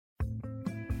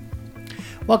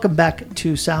Welcome back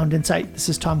to Sound Insight. This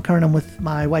is Tom Kern. I'm with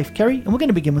my wife, Carrie, and we're going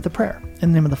to begin with a prayer.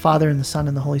 In the name of the Father, and the Son,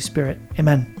 and the Holy Spirit.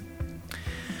 Amen.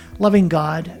 Loving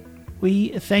God, we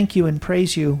thank you and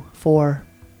praise you for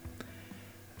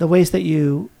the ways that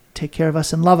you take care of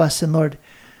us and love us. And Lord,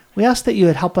 we ask that you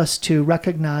would help us to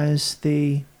recognize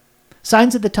the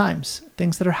signs of the times,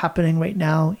 things that are happening right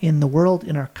now in the world,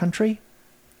 in our country.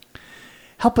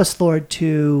 Help us, Lord,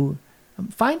 to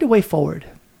find a way forward.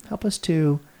 Help us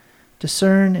to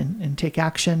discern and take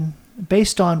action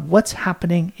based on what's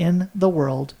happening in the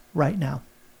world right now.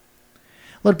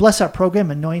 Lord, bless our program,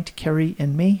 anoint Carrie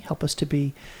and me. Help us to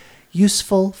be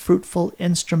useful, fruitful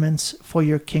instruments for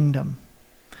your kingdom.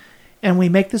 And we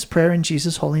make this prayer in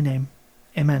Jesus' holy name.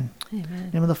 Amen. Amen. In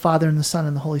the name of the Father, and the Son,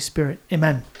 and the Holy Spirit.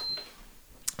 Amen.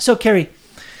 So, Carrie,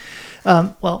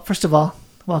 well, first of all,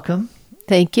 welcome.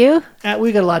 Thank you.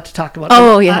 We got a lot to talk about.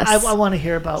 Oh, yes. I want to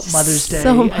hear about Mother's Day.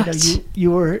 So much. I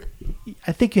know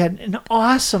I think you had an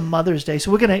awesome Mother's Day.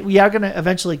 So we are gonna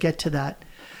eventually get to that.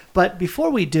 But before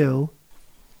we do,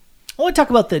 I want to talk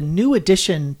about the new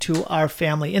addition to our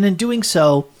family. And in doing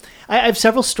so, I have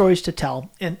several stories to tell.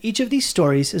 And each of these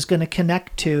stories is going to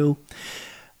connect to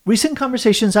recent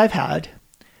conversations I've had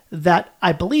that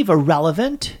I believe are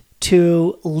relevant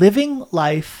to living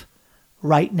life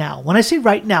right now. When I say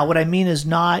right now, what I mean is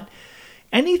not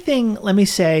anything, let me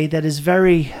say, that is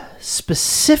very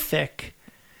specific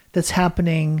that's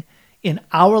happening in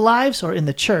our lives or in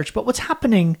the church, but what's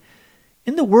happening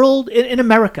in the world, in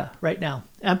America right now.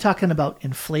 I'm talking about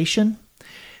inflation,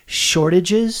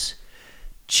 shortages,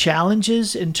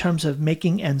 challenges in terms of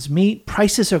making ends meet.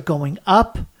 Prices are going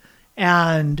up,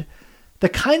 and the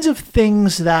kinds of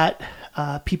things that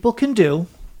people can do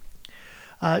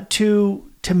to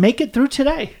make it through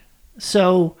today.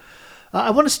 So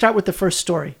I want to start with the first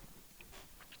story.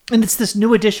 And it's this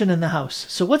new addition in the house.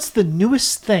 So what's the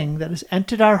newest thing that has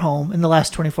entered our home in the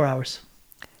last 24 hours?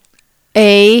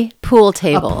 A pool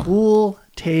table. A pool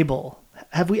table.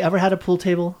 Have we ever had a pool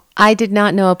table? I did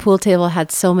not know a pool table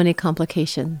had so many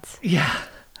complications. Yeah.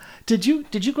 Did you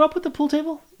grow up with a pool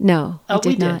table? No, I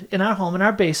did not. Did. In our home, in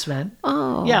our basement.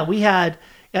 Oh. Yeah, we had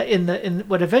in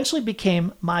what eventually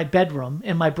became my bedroom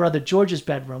and my brother George's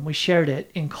bedroom. We shared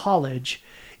it in college.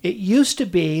 It used to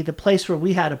be the place where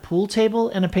we had a pool table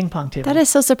and a ping pong table. That is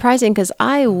so surprising because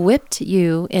I whipped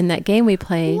you in that game we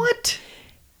played. What?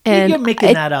 And you're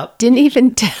making that up. Didn't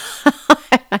even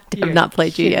I have not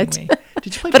played you yet. Me.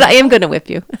 Did you play? But I am going to whip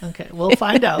you. Okay, we'll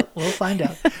find out.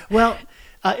 Well,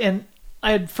 and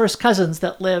I had first cousins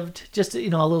that lived just a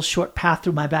little short path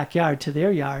through my backyard to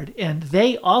their yard, and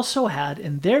they also had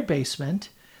in their basement,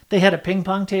 they had a ping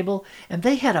pong table and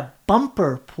they had a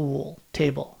bumper pool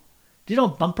table. Do you know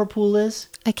what bumper pool is?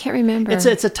 I can't remember. It's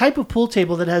a type of pool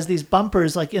table that has these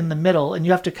bumpers like in the middle, and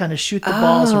you have to kind of shoot the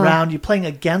balls around. You're playing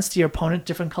against your opponent,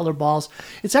 different color balls.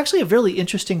 It's actually a really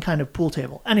interesting kind of pool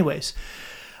table. Anyways,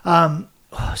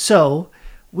 so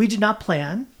we did not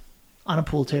plan on a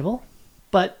pool table,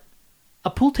 but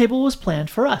a pool table was planned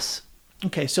for us.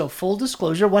 Okay, so full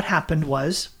disclosure, what happened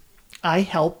was I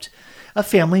helped a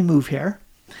family move here.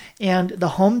 And the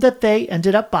home that they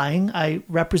ended up buying, I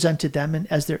represented them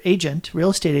as their agent, real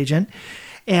estate agent,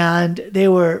 and they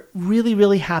were really,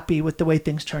 really happy with the way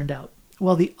things turned out.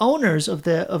 Well, the owners of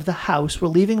the house were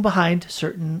leaving behind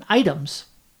certain items.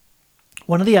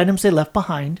 One of the items they left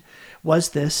behind was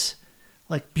this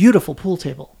like beautiful pool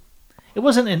table. It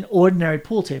wasn't an ordinary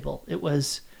pool table. It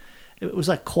was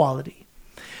like quality.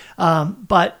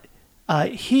 But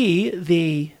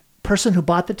the person who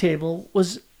bought the table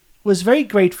was very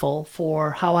grateful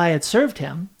for how I had served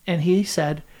him. And he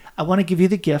said, I want to give you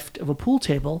the gift of a pool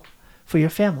table for your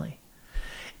family.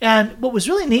 And what was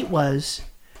really neat was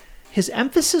his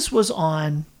emphasis was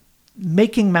on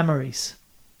making memories.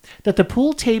 That the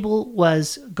pool table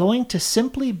was going to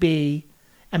simply be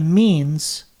a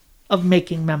means of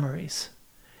making memories,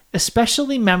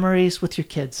 especially memories with your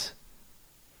kids.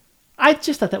 I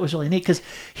just thought that was really neat because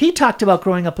he talked about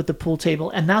growing up with the pool table,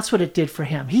 and that's what it did for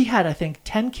him. He had, I think,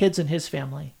 10 kids in his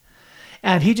family.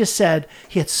 And he just said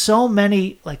he had so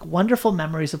many like wonderful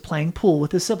memories of playing pool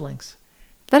with his siblings.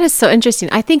 That is so interesting.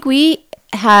 I think we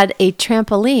had a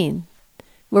trampoline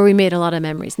where we made a lot of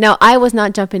memories. Now, I was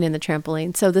not jumping in the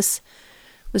trampoline, so this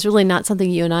was really not something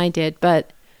you and I did,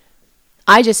 but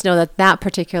I just know that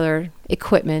particular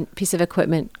piece of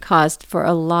equipment caused for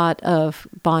a lot of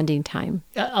bonding time.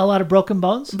 A lot of broken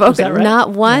bones? Broken, is that right? Not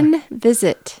one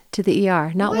visit to the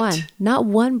ER. Not one. Not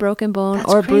one broken bone.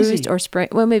 That's or crazy. Bruised or sprain.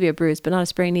 Well, maybe a bruise, but not a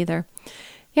sprain either.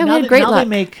 Yeah, we Now had great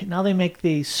luck. Now they make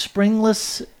the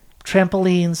springless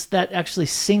trampolines that actually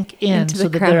sink in Into the so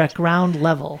that they're at ground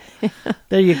level.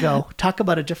 There you go. Talk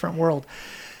about a different world.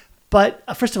 But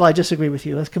first of all, I disagree with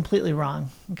you. That's completely wrong.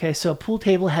 Okay, so a pool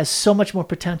table has so much more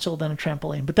potential than a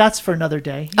trampoline, but that's for another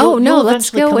day. Let's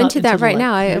eventually go come into out that the right light.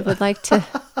 now. I would like to.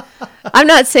 I'm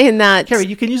not saying that. Carrie,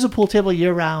 you can use a pool table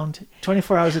year round,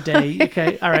 24 hours a day.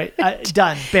 Okay, all right,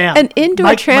 done. Bam. An indoor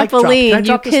Mic drop. trampoline you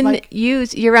drop this can mic?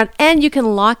 use year round, and you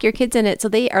can lock your kids in it, so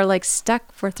they are like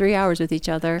stuck for 3 hours with each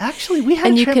other. Actually, we had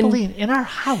And a you can- trampoline in our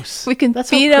house. We can That's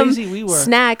feed how them crazy we were.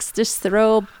 snacks. Just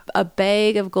throw a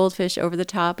bag of goldfish over the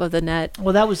top of the net.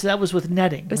 Well, that was with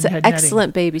netting. It was an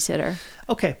excellent babysitter.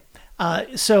 Okay,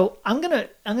 so I'm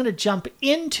gonna jump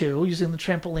into, using the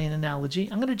trampoline analogy,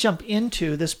 I'm gonna jump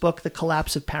into this book, The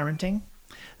Collapse of Parenting,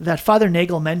 that Father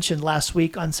Nagel mentioned last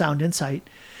week on Sound Insight.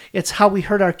 It's how we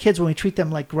hurt our kids when we treat them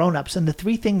like grown-ups, and the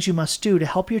 3 things you must do to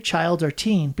help your child or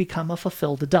teen become a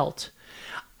fulfilled adult.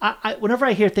 Whenever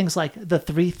I hear things like the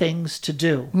 3 things to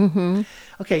do,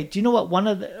 okay, do you know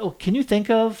what can you think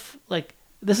of, like,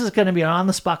 this is going to be an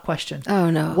on-the-spot question.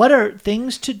 Oh, no. What are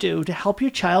things to do to help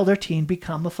your child or teen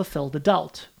become a fulfilled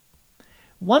adult?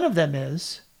 One of them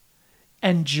is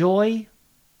enjoy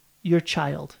your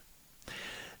child.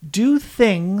 Do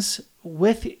things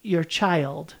with your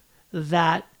child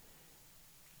that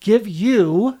give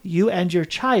you and your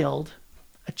child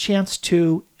a chance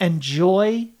to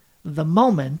enjoy the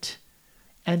moment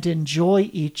and enjoy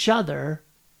each other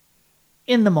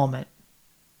in the moment.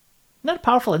 Isn't that a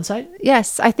powerful insight?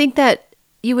 Yes, I think that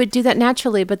you would do that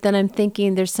naturally, but then I'm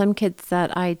thinking there's some kids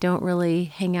that I don't really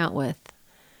hang out with.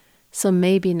 So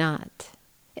maybe not.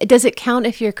 Does it count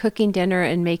if you're cooking dinner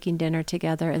and making dinner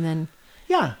together and then...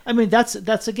 Yeah, I mean, that's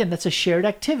a shared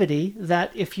activity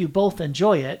that if you both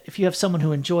enjoy it, if you have someone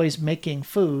who enjoys making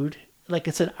food, like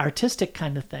it's an artistic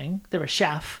kind of thing, they're a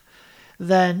chef,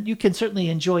 then you can certainly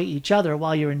enjoy each other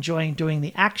while you're enjoying doing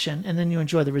the action, and then you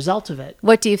enjoy the result of it.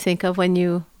 What do you think of when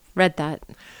you read that?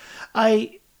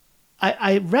 I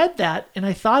read that and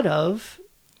I thought of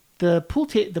the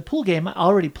pool game I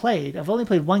already played. I've only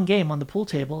played one game on the pool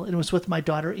table, and it was with my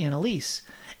daughter Annalise.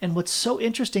 And what's so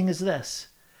interesting is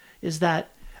that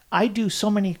I do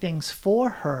so many things for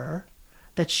her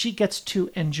that she gets to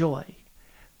enjoy.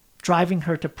 Driving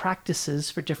her to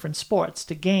practices for different sports,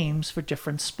 to games for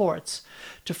different sports,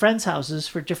 to friends' houses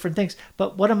for different things.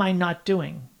 But what am I not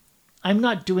doing? I'm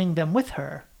not doing them with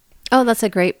her. Oh, that's a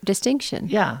great distinction.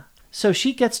 Yeah. So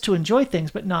she gets to enjoy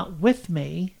things, but not with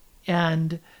me.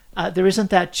 And there isn't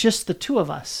that just the two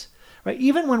of us, right?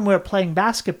 Even when we're playing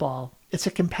basketball, it's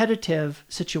a competitive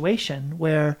situation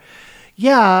where,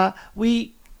 yeah,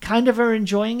 we kind of are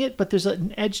enjoying it, but there's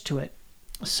an edge to it.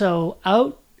 So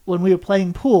out when we were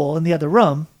playing pool in the other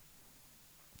room,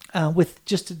 with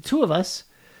just the two of us,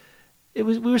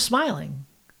 we were smiling,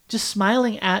 just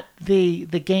smiling at the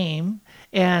game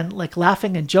and like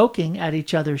laughing and joking at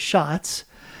each other's shots.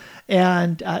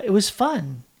 And it was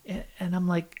fun. And I'm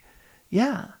like,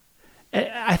 yeah.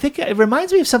 I think it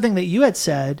reminds me of something that you had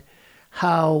said,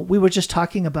 how we were just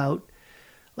talking about,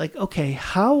 like, okay,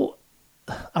 how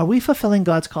are we fulfilling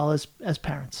God's call as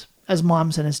parents, as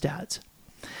moms and as dads?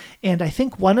 And I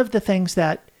think one of the things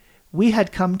that we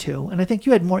had come to, and I think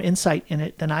you had more insight in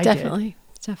it than I did.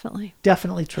 Definitely.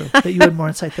 Definitely true that you had more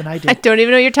insight than I did. I don't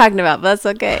even know what you're talking about, but that's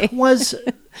okay. Was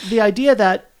the idea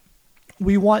that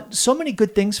we want so many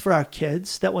good things for our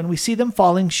kids that when we see them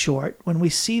falling short, when we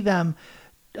see them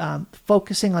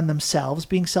focusing on themselves,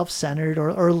 being self-centered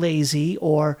or lazy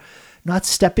or not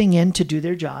stepping in to do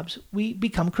their jobs, we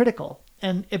become critical.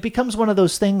 And it becomes one of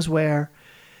those things where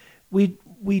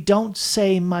we don't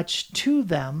say much to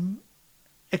them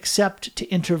except to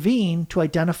intervene to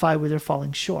identify where they're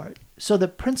falling short. So the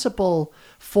principal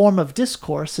form of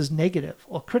discourse is negative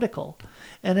or critical,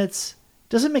 and it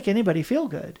doesn't make anybody feel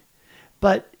good.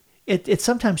 But it's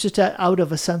sometimes just out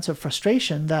of a sense of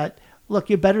frustration that, look,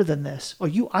 you're better than this, or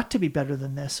you ought to be better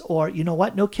than this, or you know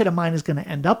what, no kid of mine is going to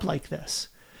end up like this.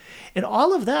 And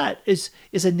all of that is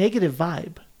a negative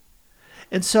vibe.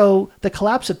 And so the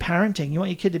collapse of parenting, you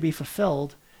want your kid to be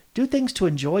fulfilled, do things to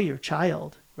enjoy your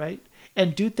child, right?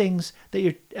 And do things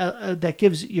that that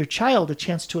gives your child a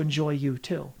chance to enjoy you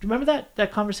too. Do you remember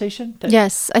that conversation?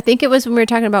 Yes, I think it was when we were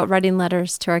talking about writing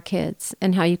letters to our kids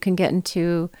and how you can get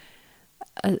into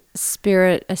a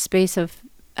space of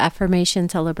affirmation,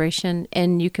 celebration,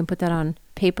 and you can put that on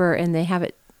paper and they have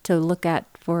it to look at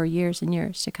for years and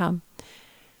years to come.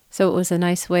 So it was a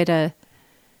nice way to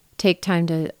take time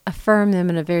to affirm them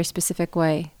in a very specific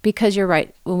way. Because you're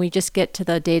right, when we just get to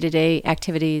the day-to-day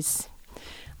activities,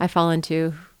 I fall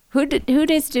into, who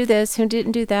needs to do this? Who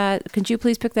didn't do that? Could you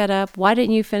please pick that up? Why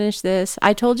didn't you finish this?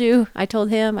 I told you, I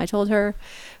told him, I told her.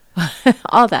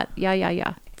 All that.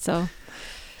 Yeah.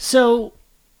 So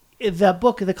the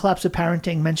book, The Collapse of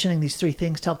Parenting, mentioning these 3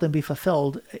 things to help them be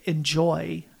fulfilled: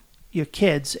 enjoy your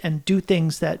kids and do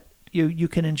things that you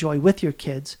can enjoy with your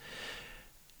kids.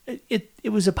 It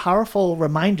was a powerful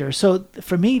reminder. So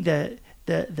for me, the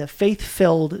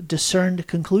faith-filled, discerned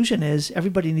conclusion is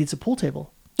everybody needs a pool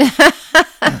table.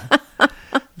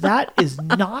 That is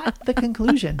not the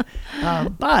conclusion.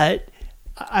 But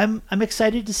I'm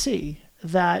excited to see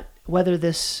that whether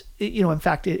this, in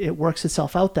fact, it works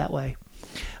itself out that way.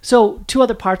 So 2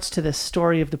 other parts to this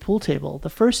story of the pool table. The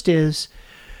first is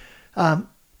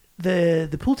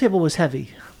the pool table was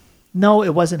heavy. No,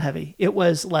 it wasn't heavy. It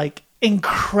was like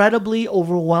incredibly,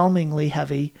 overwhelmingly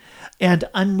heavy and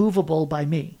unmovable by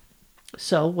me.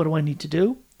 So what do I need to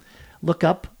do? Look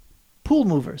up pool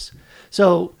movers.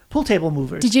 So pool table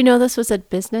movers. Did you know this was a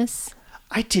business?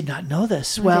 I did not know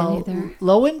this. I Well, didn't either.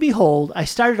 lo and behold, I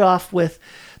started off with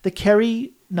the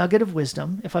Kerry nugget of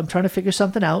wisdom. If I'm trying to figure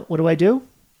something out, what do?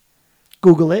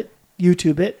 Google it,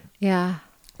 YouTube it. Yeah.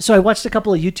 So I watched a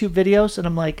couple of YouTube videos and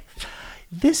I'm like,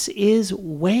 this is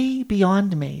way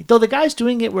beyond me. Though the guys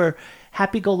doing it were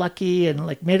happy-go-lucky and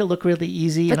like made it look really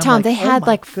easy. But and I'm Tom, like, they oh had my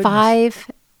like goodness,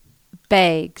 5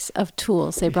 bags of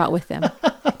tools they brought with them,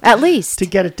 at least. to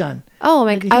get it done. Oh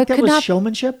my! Do you think I that could was not.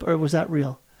 showmanship or was that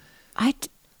real? I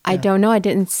don't know. I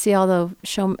didn't see all the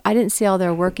show. I didn't see all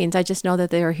their workings. I just know that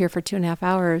they were here for 2.5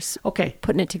 hours Okay,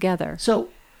 putting it together. so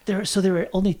there were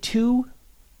only 2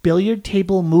 billiard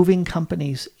table moving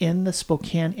companies in the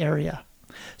Spokane area.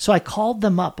 So I called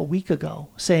them up a week ago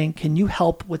saying, can you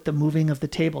help with the moving of the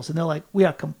tables? And they're like, we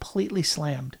are completely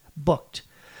slammed, booked.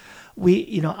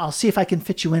 I'll see if I can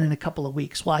fit you in a couple of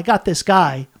weeks. Well, I got this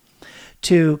guy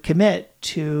to commit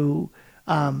to,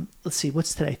 let's see,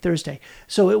 what's today? Thursday.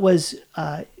 So it was,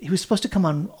 he was supposed to come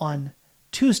on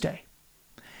Tuesday.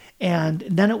 And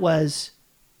then it was,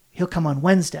 he'll come on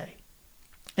Wednesday.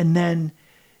 And then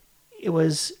it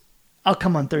was, I'll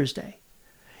come on Thursday.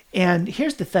 And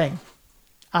here's the thing.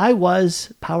 I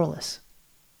was powerless.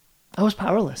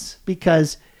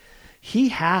 Because he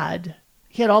had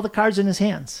all the cards in his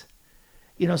hands,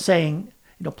 saying,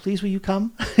 please, will you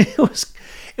come?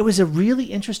 It was a really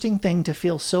interesting thing to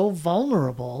feel so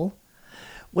vulnerable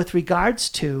with regards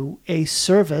to a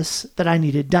service that I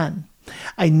needed done.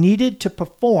 I needed to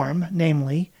perform,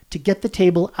 namely, to get the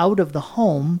table out of the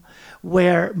home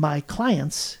where my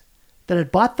clients that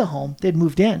had bought the home, they'd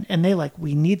moved in, and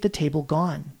we need the table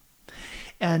gone.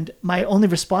 And my only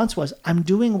response was, I'm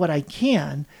doing what I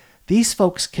can. These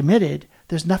folks committed.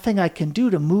 There's nothing I can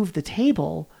do to move the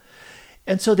table.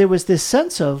 And so there was this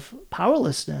sense of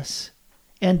powerlessness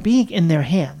and being in their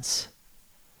hands.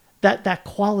 That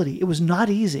quality, it was not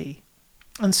easy.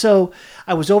 And so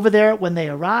I was over there when they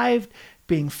arrived,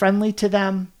 being friendly to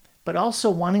them, but also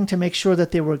wanting to make sure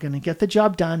that they were going to get the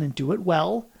job done and do it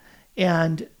well.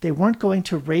 And they weren't going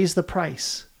to raise the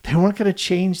price. They weren't going to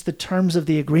change the terms of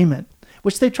the agreement,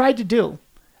 which they tried to do.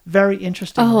 Very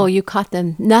interesting. Oh, you caught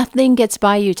them. Nothing gets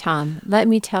by you, Tom. Let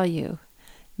me tell you.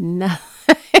 No.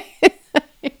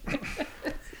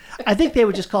 I think they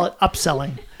would just call it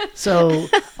upselling. So,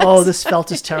 this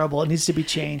felt is terrible. It needs to be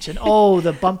changed. And,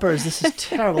 the bumpers, this is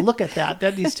terrible. Look at that.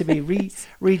 That needs to be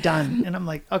redone. And I'm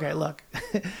like, okay, look.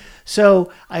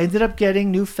 So I ended up getting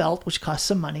new felt, which cost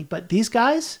some money. But these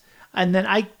guys, and then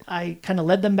I kind of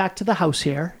led them back to the house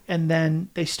here. And then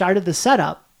they started the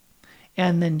setup.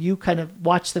 And then you kind of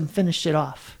watched them finish it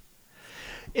off.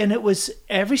 And it was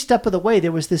every step of the way,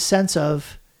 there was this sense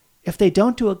of, if they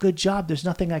don't do a good job, there's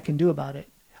nothing I can do about it.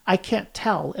 I can't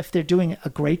tell if they're doing a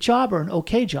great job or an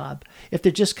okay job, if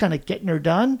they're just kind of getting her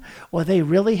done, or they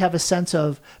really have a sense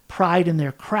of pride in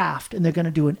their craft and they're going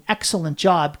to do an excellent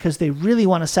job because they really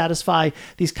want to satisfy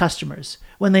these customers,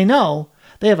 when they know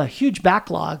they have a huge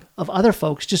backlog of other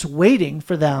folks just waiting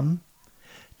for them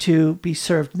to be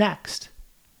served next.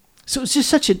 So it's just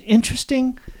such an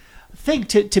interesting thing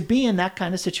to be in that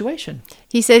kind of situation.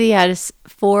 He said he has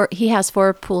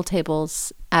 4 pool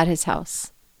tables at his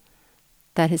house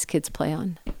that his kids play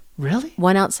on. Really?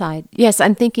 One outside. Yes,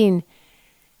 I'm thinking,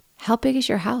 how big is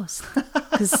your house?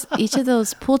 Because each of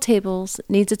those pool tables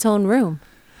needs its own room.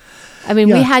 I mean,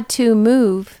 we had to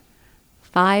move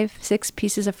 5-6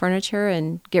 pieces of furniture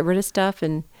and get rid of stuff,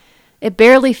 and it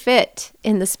barely fit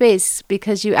in the space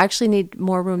because you actually need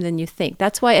more room than you think.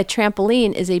 That's why a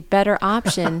trampoline is a better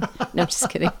option. No, I'm just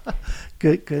kidding.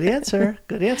 Good answer.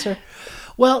 Good answer.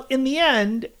 Well, in the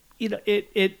end,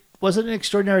 it wasn't an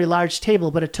extraordinarily large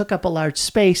table, but it took up a large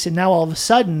space. And now all of a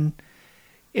sudden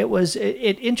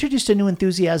it introduced a new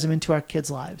enthusiasm into our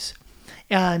kids' lives.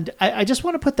 And I just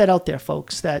want to put that out there,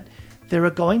 folks, that there are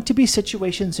going to be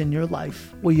situations in your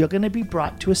life where you're going to be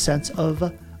brought to a sense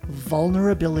of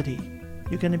vulnerability.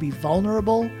 You're going to be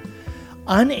vulnerable,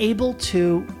 unable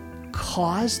to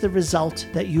cause the result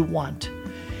that you want.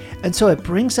 And so it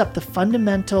brings up the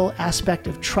fundamental aspect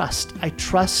of trust. I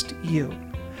trust you,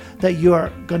 that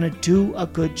you're going to do a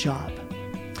good job.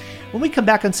 When we come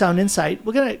back on Sound Insight,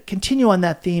 we're going to continue on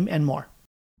that theme and more.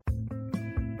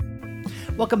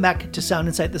 Welcome back to Sound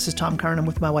Insight. This is Tom Curran. I'm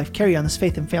with my wife, Carrie, on this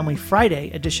Faith and Family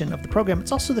Friday edition of the program.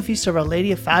 It's also the Feast of Our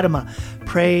Lady of Fatima.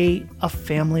 Pray a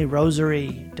family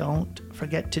rosary. Don't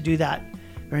forget to do that.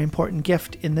 Very important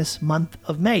gift in this month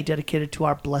of May, dedicated to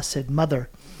our Blessed Mother.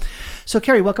 So,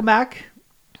 Carrie, welcome back.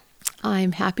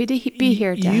 I'm happy to be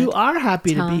here, Dad. You are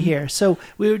happy Tom. to be here. So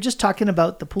we were just talking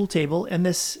about the pool table, and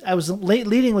this, I was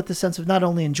leading with the sense of not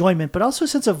only enjoyment, but also a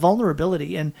sense of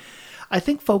vulnerability. And I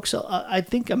think, folks, I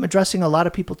think I'm addressing a lot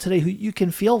of people today who you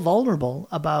can feel vulnerable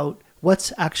about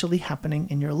what's actually happening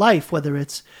in your life, whether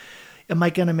it's, am I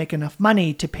going to make enough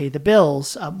money to pay the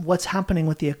bills? What's happening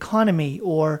with the economy?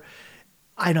 Or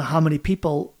I know how many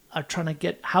people are trying to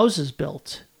get houses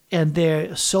built, and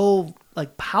they're so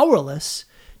powerless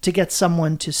to get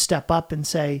someone to step up and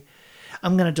say,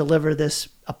 I'm going to deliver this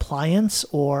appliance,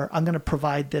 or I'm going to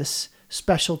provide this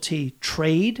specialty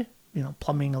trade,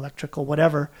 plumbing, electrical,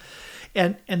 whatever.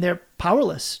 And they're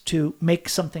powerless to make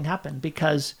something happen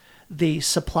because the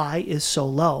supply is so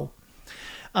low.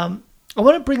 I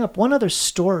want to bring up one other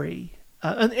story.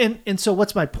 And so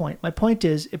what's my point? My point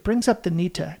is it brings up the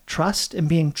need to trust and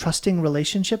being trusting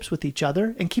relationships with each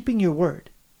other and keeping your word.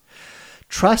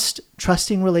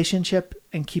 Trusting relationship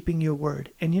and keeping your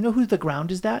word. And you know who the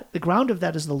ground is that? The ground of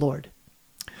that is the Lord.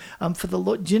 For the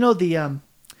Lord, do you know the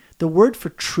word for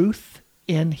truth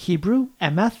in Hebrew,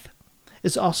 emeth,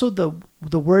 is also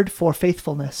the word for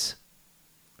faithfulness.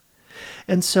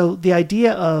 And so the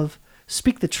idea of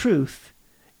speak the truth,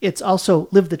 it's also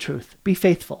live the truth. Be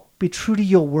faithful. Be true to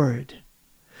your word.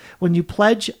 When you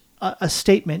pledge a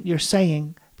statement, you're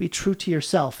saying, be true to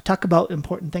yourself. Talk about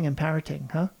important thing in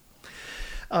parenting, huh?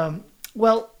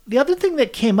 Well, the other thing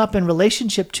that came up in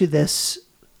relationship to this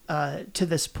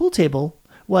pool table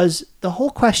was the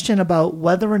whole question about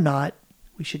whether or not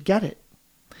we should get it.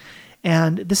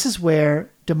 And this is where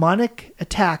demonic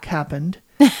attack happened.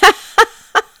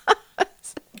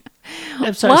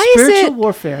 I'm sorry, spiritual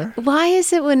warfare. Why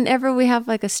is it whenever we have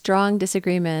a strong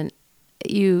disagreement,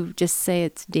 you just say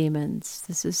it's demons?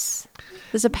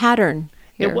 There's a pattern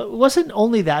here. It wasn't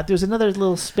only that. There was another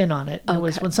little spin on it. Okay. It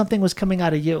was when something was coming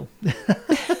out of you.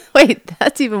 Wait,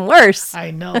 that's even worse.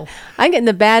 I know. I'm getting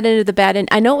the bad end of the bad end.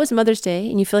 I know it was Mother's Day,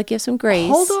 and you feel like you have some grace.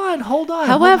 Hold on.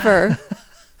 However...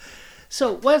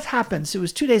 So what happens? It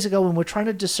was 2 days ago when we're trying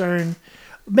to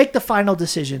make the final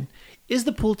decision. Is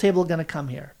the pool table going to come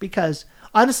here? Because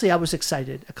honestly, I was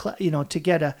excited, to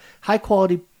get a high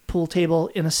quality pool table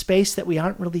in a space that we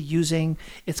aren't really using.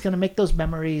 It's going to make those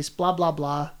memories, blah, blah,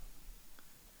 blah.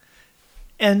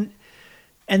 And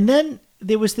then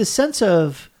there was this sense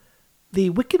of the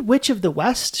Wicked Witch of the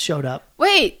West showed up.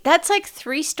 Wait, that's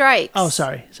 3 strikes. Oh,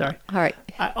 sorry. All right.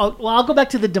 I'll go back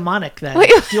to the demonic then. Wait.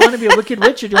 Do you want to be a wicked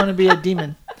witch or do you want to be a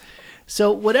demon?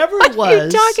 So whatever it was. What are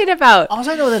you talking about? All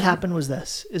I know that happened was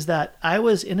this, is that I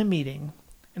was in a meeting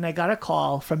and I got a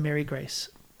call from Mary Grace.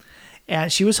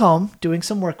 And she was home doing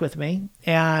some work with me.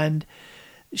 And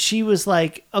she was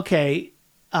like, okay,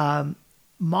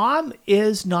 Mom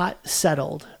is not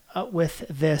settled with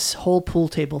this whole pool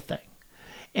table thing.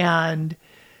 And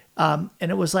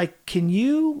it was like, can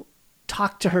you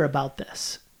talk to her about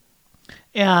this?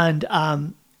 And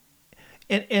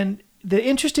the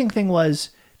interesting thing was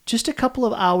just a couple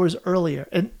of hours earlier,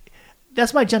 and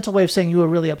that's my gentle way of saying you were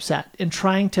really upset and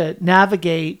trying to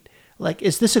navigate,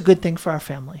 is this a good thing for our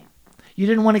family? You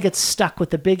didn't want to get stuck with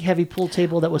the big heavy pool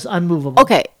table that was unmovable.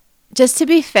 Okay. Just to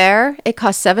be fair, it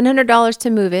cost $700 to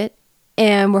move it.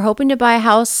 And we're hoping to buy a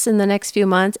house in the next few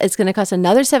months. It's going to cost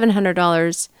another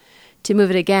 $700 to move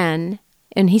it again.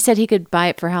 And he said he could buy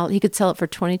it he could sell it for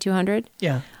 $2,200.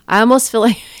 Yeah. I almost feel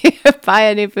like he could buy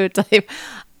a new food table.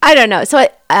 I don't know. So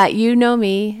you know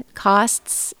me,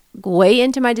 costs way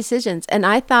into my decisions. And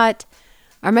I thought,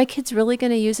 are my kids really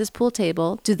going to use this pool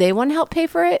table? Do they want to help pay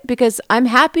for it? Because I'm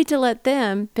happy to let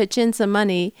them pitch in some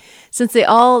money since they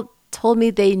all told me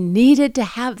they needed to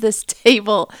have this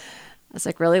table. I was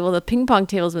like, really? Well, the ping pong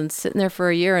table's been sitting there for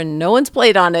a year and no one's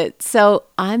played on it. So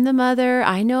I'm the mother.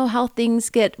 I know how things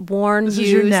get worn, This used.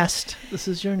 is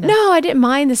your nest. No, I didn't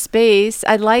mind the space.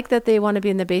 I like that they want to be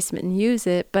in the basement and use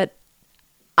it. But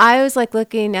I was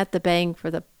looking at the bang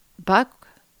for the buck.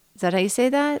 Is that how you say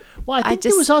that? Well, I think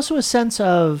there was also a sense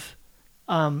of,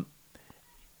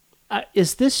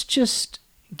 is this just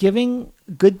giving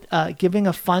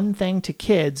a fun thing to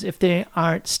kids if they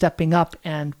aren't stepping up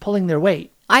and pulling their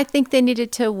weight. I think they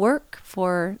needed to work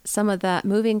for some of that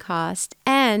moving cost.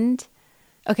 And,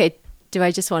 okay, do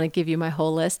I just want to give you my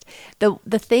whole list?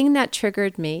 The thing that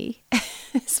triggered me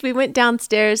is we went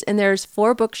downstairs and there's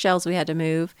 4 bookshelves we had to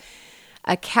move,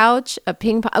 a couch, a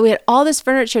ping pong. We had all this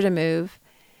furniture to move.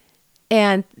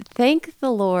 And thank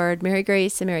the Lord, Mary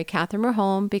Grace and Mary Catherine were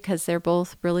home because they're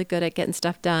both really good at getting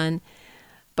stuff done.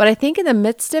 But I think in the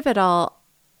midst of it all,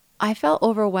 I felt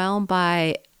overwhelmed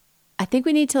by, I think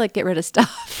we need to like get rid of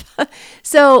stuff.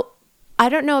 So I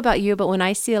don't know about you, but when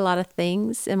I see a lot of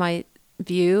things in my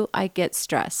view, I get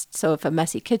stressed. So if a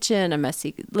messy kitchen, a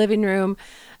messy living room,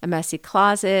 a messy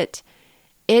closet,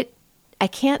 I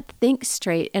can't think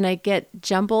straight and I get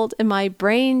jumbled and my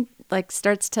brain like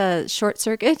starts to short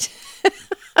circuit.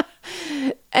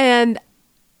 And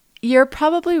you're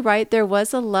probably right. There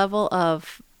was a level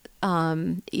of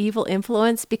evil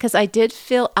influence because I did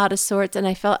feel out of sorts and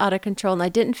I felt out of control and I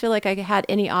didn't feel like I had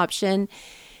any option.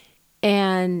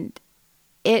 And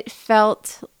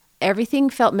everything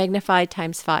felt magnified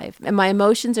times 5. And my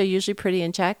emotions are usually pretty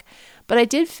in check, but I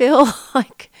did feel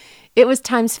like it was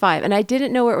times 5 and I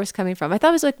didn't know where it was coming from. I thought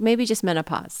it was like maybe just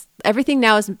menopause. Everything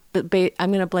now is, I'm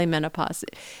going to blame menopause.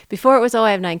 Before it was,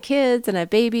 I have 9 kids and I have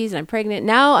babies and I'm pregnant.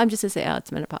 Now I'm just going to say,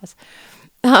 it's menopause.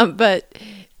 But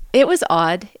it was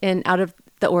odd and out of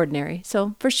the ordinary.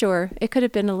 So for sure, it could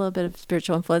have been a little bit of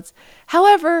spiritual influence.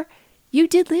 However, you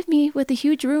did leave me with a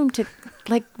huge room to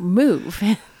like move.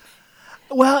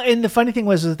 Well, and the funny thing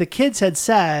was the kids had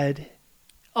said,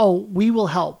 "Oh, we will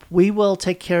help. We will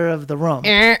take care of the room."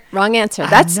 Wrong answer.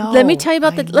 Let me tell you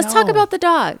about let's talk about the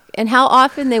dog and how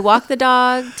often they walk the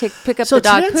dog, pick up the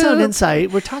dog poop. So to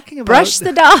insight, we're talking about brush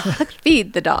the dog,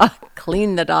 feed the dog,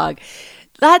 clean the dog.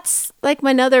 That's like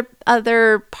my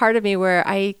other part of me where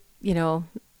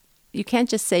you can't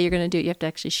just say you're going to do it. You have to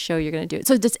actually show you're going to do it.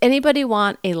 So does anybody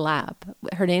want a lab?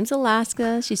 Her name's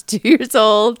Alaska. She's 2 years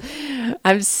old.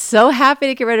 I'm so happy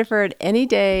to get rid of her at any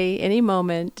day, any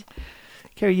moment.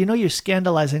 Carrie, you're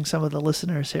scandalizing some of the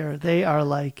listeners here. They are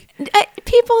like...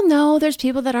 people know there's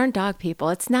people that aren't dog people.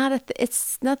 It's not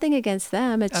it's nothing against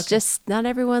them. It's just not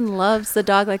everyone loves the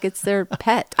dog like it's their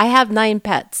pet. I have 9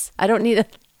 pets. I don't need a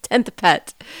 10th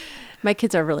pet. My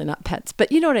kids are really not pets, but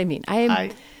you know what I mean.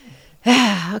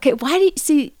 Okay, why do you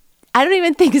see? I don't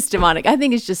even think it's demonic. I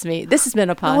think it's just me. This is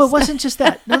menopause. No, it wasn't just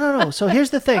that. No. So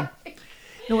here's the thing.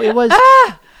 No, it was.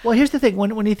 Well, here's the thing.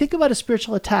 When you think about a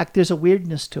spiritual attack, there's a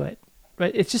weirdness to it,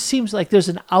 right? It just seems like there's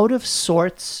an out of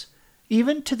sorts,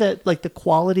 even to the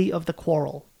quality of the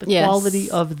quarrel, the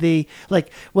quality of the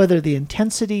whether the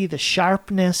intensity, the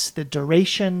sharpness, the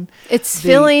duration. It's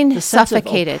feeling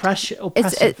suffocated. Oppressive.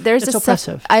 It's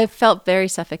oppressive. I felt very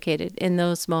suffocated in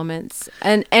those moments,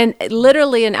 and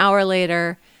literally an hour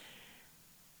later,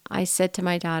 I said to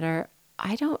my daughter,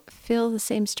 "I don't feel the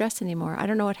same stress anymore. I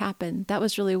don't know what happened. That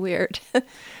was really weird." Well,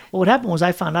 what happened was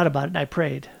I found out about it and I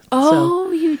prayed.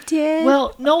 Oh, you did?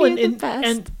 Well, no,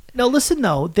 and no, listen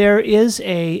though, there is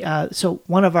so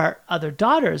one of our other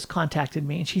daughters contacted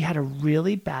me and she was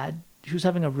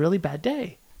having a really bad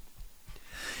day.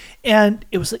 And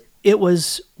it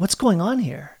was what's going on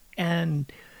here? And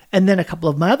then a couple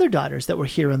of my other daughters that were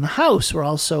here in the house were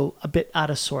also a bit out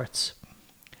of sorts.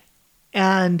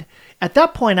 And at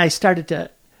that point I started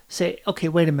to say, okay,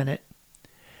 wait a minute.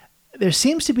 There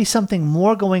seems to be something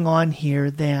more going on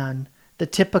here than the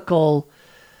typical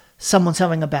someone's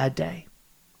having a bad day.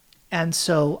 And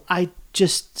so I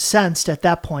just sensed at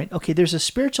that point, okay, there's a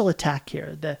spiritual attack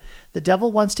here. The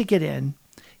devil wants to get in,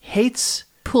 hates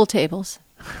pool tables.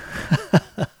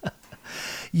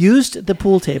 Used the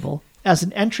pool table as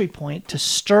an entry point to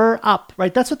stir up,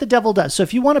 right? That's what the devil does. So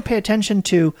if you want to pay attention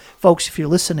to, folks, if you're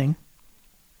listening,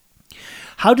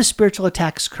 how do spiritual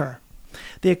attacks occur?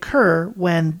 They occur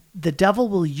when the devil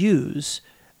will use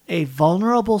a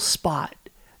vulnerable spot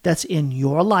that's in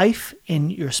your life, in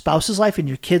your spouse's life, in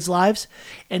your kids' lives,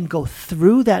 and go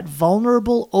through that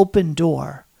vulnerable open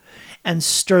door and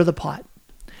stir the pot,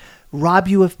 rob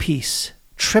you of peace,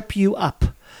 trip you up,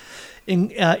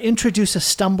 introduce a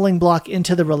stumbling block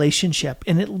into the relationship.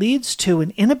 And it leads to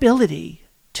an inability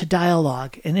to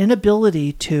dialogue, an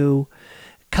inability to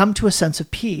come to a sense of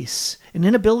peace, an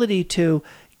inability to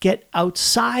get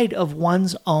outside of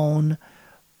one's own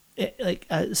like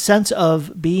a sense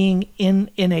of being in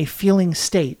a feeling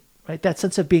state, right? That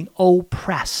sense of being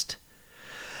oppressed.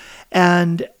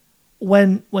 And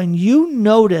when you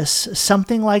notice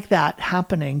something like that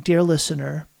happening, dear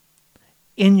listener,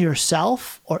 in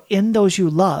yourself or in those you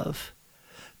love,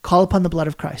 call upon the blood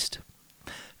of Christ.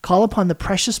 Call upon the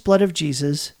precious blood of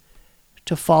Jesus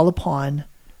to fall upon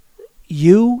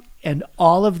you and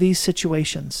all of these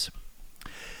situations.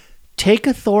 Take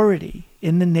authority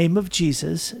in the name of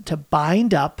Jesus to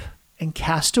bind up and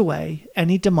cast away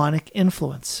any demonic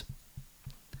influence.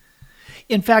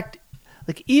 In fact,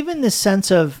 like even this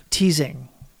sense of teasing,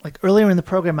 like earlier in the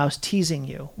program, I was teasing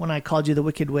you when I called you the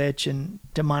wicked witch and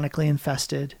demonically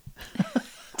infested.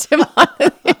 Did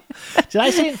I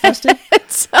say infested?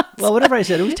 Well, whatever I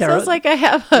said, it was terrible. Sounds like I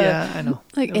have I know.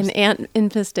 Like an ant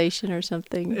infestation or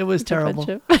something. It was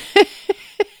terrible.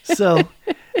 So,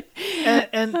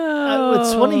 and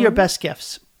it's one of your best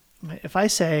gifts. If I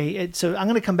say it, so I'm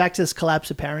going to come back to this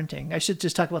collapse of parenting. I should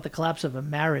just talk about the collapse of a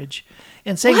marriage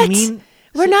and saying what?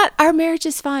 We're not, our marriage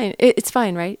is fine. It's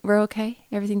fine, right? We're okay.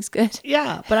 Everything's good.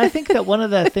 Yeah. But I think that one of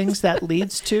the things that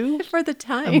leads to for the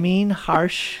time a mean,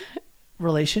 harsh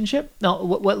relationship. No,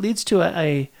 what leads to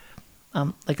a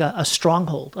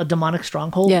stronghold, a demonic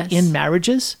stronghold in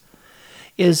marriages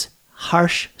is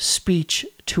harsh speech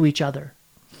to each other.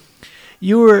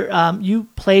 You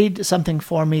played something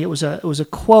for me. It was a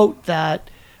quote that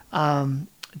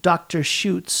Dr.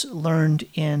 Schutz learned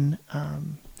in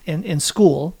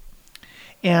school,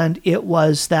 and it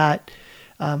was that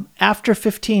after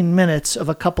 15 minutes of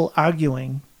a couple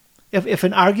arguing, if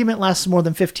an argument lasts more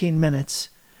than 15 minutes,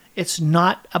 it's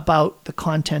not about the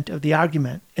content of the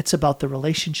argument; it's about the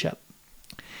relationship.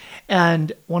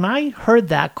 And when I heard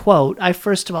that quote, I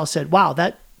first of all said, "Wow,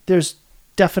 there's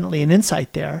definitely an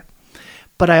insight there."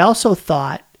 But I also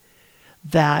thought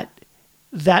that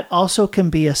also can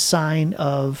be a sign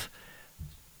of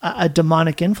a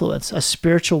demonic influence, a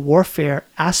spiritual warfare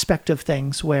aspect of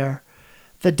things where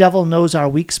the devil knows our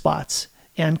weak spots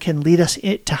and can lead us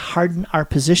to harden our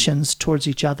positions towards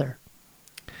each other.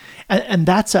 And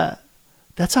that's a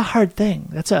hard thing.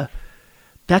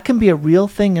 That can be a real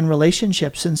thing in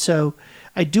relationships. And so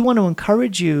I do want to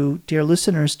encourage you, dear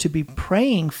listeners, to be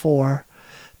praying for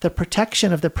the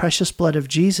protection of the precious blood of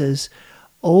Jesus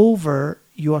over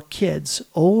your kids,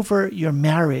 over your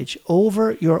marriage,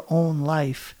 over your own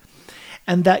life,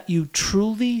 and that you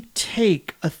truly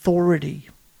take authority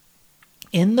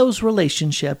in those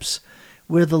relationships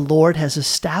where the Lord has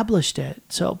established it.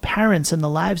 So parents, in the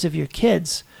lives of your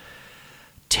kids,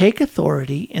 take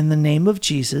authority in the name of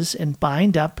Jesus and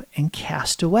bind up and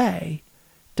cast away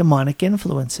demonic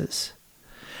influences.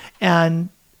 And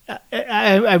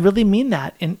I really mean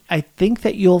that. And I think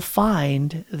that you'll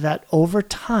find that over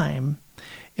time,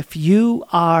 if you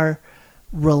are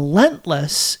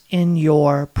relentless in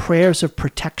your prayers of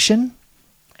protection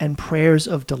and prayers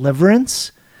of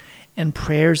deliverance and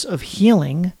prayers of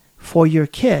healing for your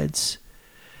kids,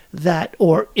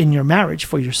 or in your marriage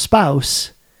for your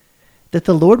spouse, that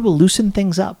the Lord will loosen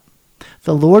things up.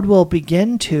 The Lord will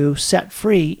begin to set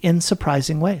free in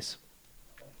surprising ways.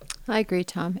 I agree,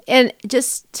 Tom. And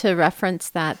just to reference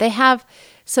that, they have,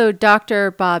 so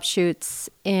Dr. Bob Schutz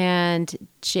and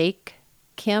Jake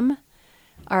Kim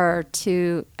are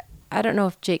two, I don't know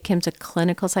if Jake Kim's a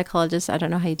clinical psychologist. I don't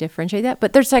know how you differentiate that,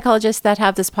 but they're psychologists that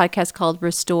have this podcast called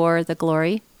Restore the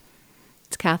Glory.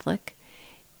 It's Catholic.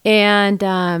 And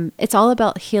it's all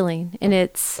about healing. And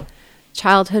it's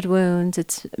childhood wounds,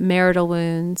 it's marital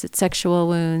wounds, it's sexual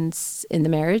wounds in the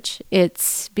marriage.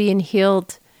 It's being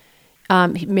healed,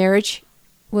 marriage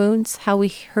wounds, how we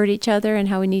hurt each other and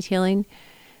how we need healing.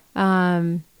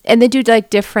 And they do like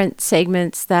different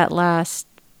segments that last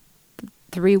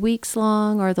 3 weeks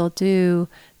long, or they'll do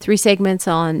 3 segments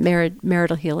on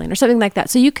marital healing or something like that.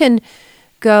 So you can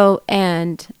go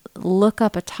and look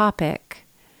up a topic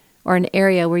or an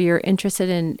area where you're interested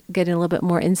in getting a little bit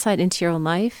more insight into your own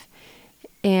life.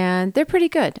 And they're pretty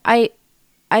good. I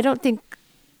don't think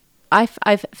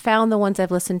I've found the ones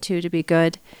I've listened to be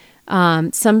good.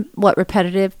 Somewhat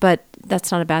repetitive, but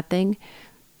that's not a bad thing.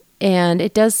 And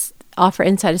it does offer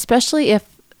insight, especially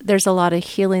if there's a lot of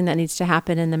healing that needs to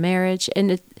happen in the marriage.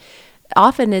 And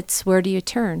often it's, where do you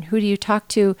turn? Who do you talk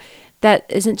to? That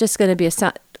isn't just going to be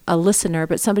a listener,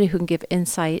 but somebody who can give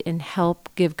insight and help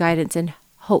give guidance and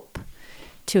hope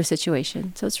to a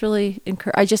situation. So it's really,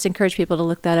 I just encourage people to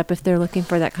look that up if they're looking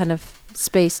for that kind of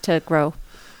space to grow.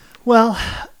 Well,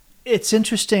 it's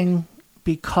interesting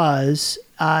because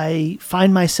I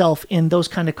find myself in those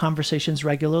kind of conversations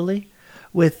regularly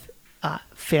with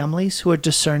families who are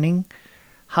discerning,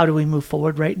 how do we move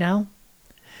forward right now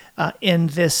in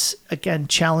this, again,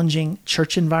 challenging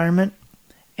church environment,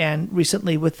 and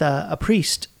recently with a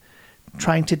priest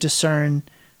trying to discern,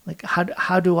 like,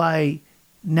 how do I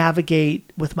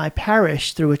navigate with my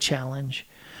parish through a challenge.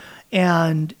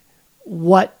 And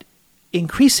what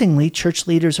increasingly church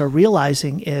leaders are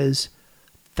realizing is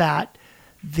that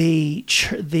the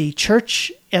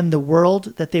church and the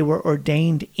world that they were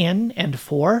ordained in and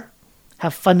for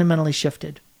have fundamentally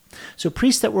shifted. So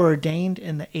priests that were ordained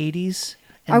in the 80s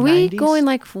and Are we 90s, going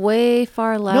like way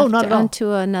far left No, not at all.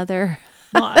 onto another?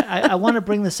 No, I want to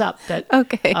bring this up that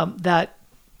Okay.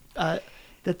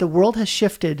 That the world has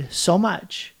shifted so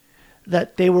much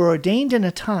that they were ordained in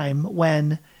a time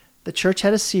when the church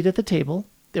had a seat at the table.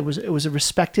 It was a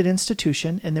respected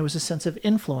institution, and there was a sense of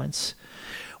influence.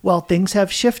 Well, things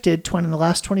have shifted in the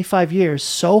last 25 years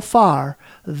so far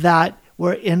that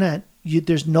we're in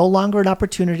there's no longer an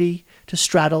opportunity to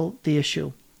straddle the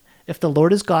issue. If the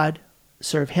Lord is God,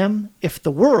 serve him. If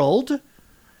the world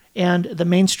and the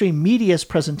mainstream media's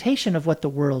presentation of what the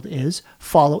world is,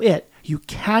 follow it. You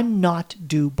cannot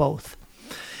do both.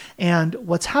 And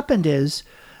what's happened is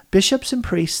bishops and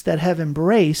priests that have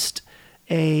embraced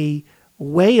a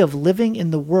way of living in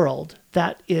the world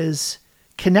that is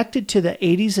connected to the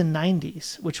 80s and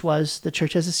 90s, which was the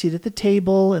church has a seat at the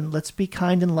table and let's be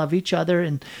kind and love each other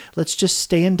and let's just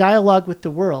stay in dialogue with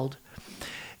the world.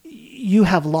 You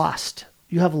have lost.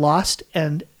 You have lost,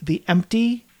 and the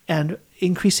empty and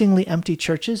increasingly empty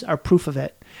churches are proof of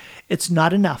it. It's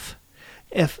not enough.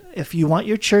 If you want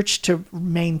your church to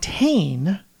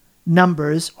maintain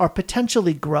numbers or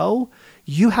potentially grow,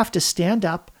 you have to stand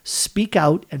up, speak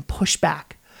out, and push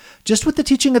back. Just with the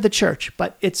teaching of the church,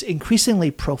 but it's increasingly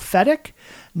prophetic,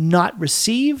 not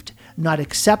received, not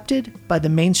accepted by the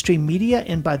mainstream media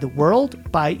and by the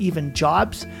world, by even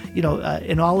jobs,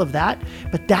 and all of that.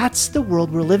 But that's the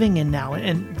world we're living in now.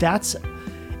 And that's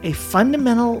a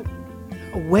fundamental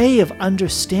way of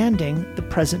understanding the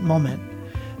present moment,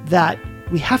 that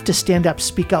we have to stand up,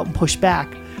 speak out, and push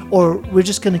back, or we're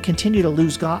just going to continue to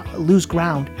lose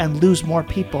ground and lose more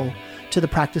people to the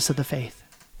practice of the faith.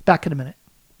 Back in a minute.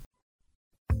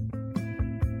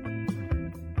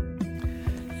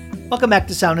 Welcome back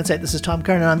to Sound Insight. This is Tom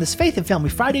Kernan. On this Faith and Family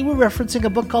Friday, we're referencing a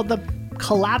book called The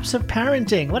Collapse of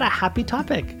Parenting. What a happy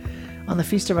topic on the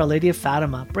Feast of Our Lady of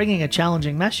Fatima, bringing a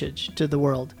challenging message to the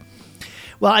world.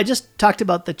 Well, I just talked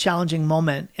about the challenging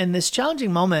moment, and this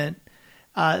challenging moment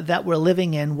that we're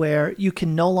living in, where you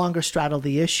can no longer straddle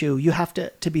the issue. You have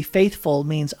to be faithful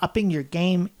means upping your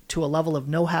game to a level of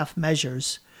no half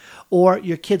measures, or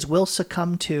your kids will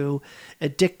succumb to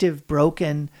addictive,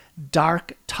 broken,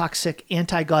 dark, toxic,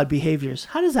 anti-God behaviors.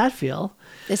 How does that feel?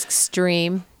 It's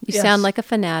extreme. You Yes. sound like a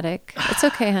fanatic. It's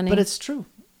okay, honey. But it's true.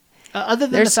 Other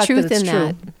than There's the fact truth that it's in true,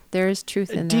 that. There is truth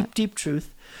in that. deep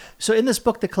truth. So in this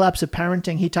book, The Collapse of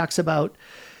Parenting, he talks about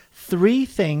 3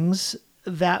 things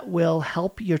that will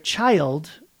help your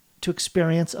child to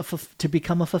experience to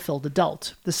become a fulfilled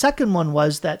adult. The second one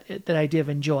was that idea of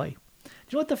enjoy. Do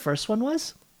you know what the first one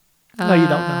was? No, you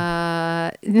don't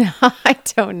know. No, I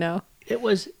don't know. It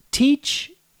was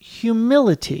teach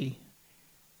humility.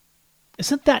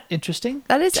 Isn't that interesting?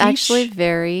 That is Teach- actually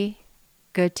very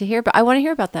good to hear, but I want to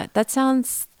hear about that. That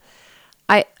sounds,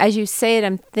 as you say it,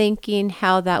 I'm thinking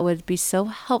how that would be so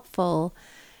helpful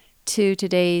to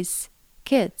today's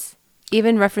kids,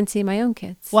 even referencing my own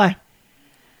kids. Why?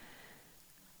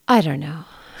 I don't know.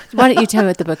 Why don't you tell me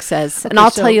what the book says, and Okay,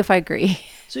 I'll so- tell you if I agree.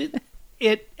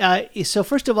 So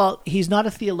first of all, he's not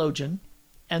a theologian,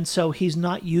 and so he's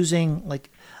not using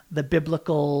like the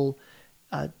biblical,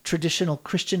 traditional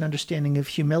Christian understanding of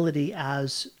humility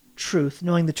as truth,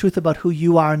 knowing the truth about who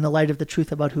you are in the light of the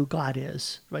truth about who God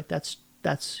is. Right?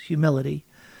 That's humility.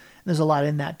 And there's a lot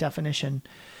in that definition.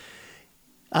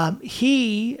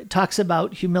 He talks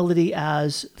about humility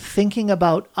as thinking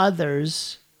about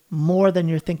others more than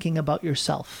you're thinking about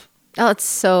yourself. Oh, it's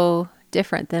so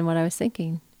different than what I was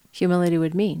thinking humility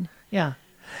would mean. Yeah.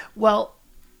 Well,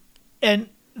 and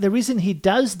the reason he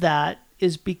does that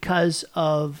is because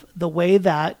of the way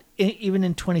that, even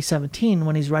in 2017,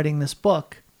 when he's writing this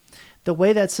book, the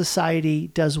way that society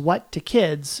does what to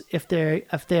kids if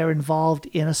they're involved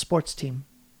in a sports team.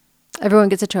 Everyone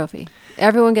gets a trophy.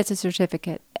 Everyone gets a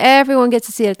certificate. Everyone gets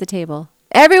a seat at the table.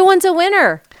 Everyone's a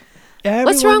winner.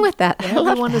 What's wrong with that? I love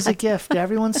Everyone is a that. gift.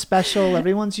 Everyone's special.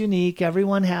 Everyone's unique.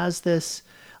 Everyone has this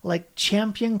like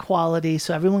champion quality.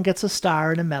 So everyone gets a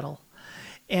star and a medal.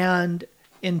 And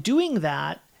in doing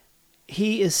that,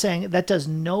 he is saying that does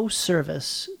no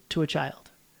service to a child.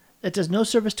 It does no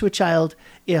service to a child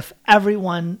if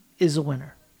everyone is a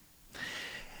winner.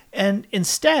 And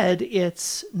instead,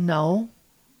 it's no,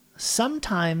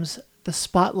 sometimes the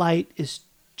spotlight is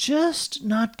just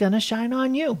not going to shine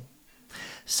on you.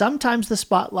 Sometimes the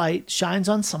spotlight shines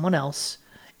on someone else,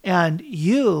 and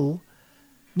you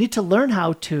need to learn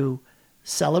how to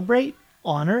celebrate,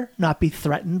 honor, not be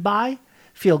threatened by,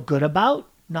 feel good about,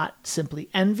 not simply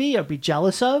envy or be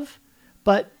jealous of,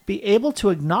 but be able to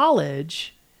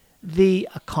acknowledge the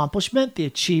accomplishment, the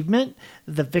achievement,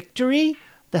 the victory,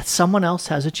 that someone else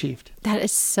has achieved. That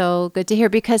is so good to hear,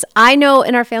 because I know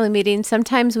in our family meetings,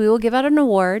 sometimes we will give out an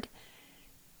award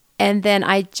and then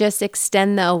I just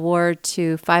extend the award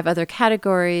to 5 other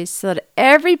categories so that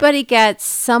everybody gets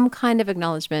some kind of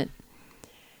acknowledgement.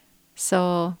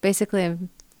 So basically,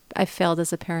 I failed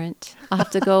as a parent. I'll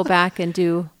have to go back and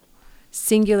do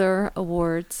singular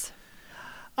awards.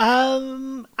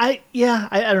 I don't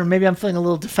know, maybe I'm feeling a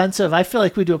little defensive. I feel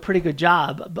like we do a pretty good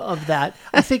job of that.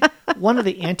 I think one of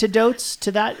the antidotes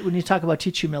to that, when you talk about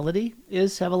teach humility,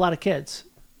 is have a lot of kids.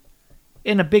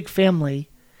 In a big family,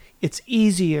 it's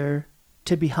easier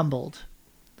to be humbled.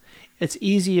 It's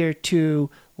easier to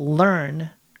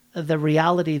learn the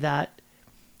reality that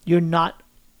you're not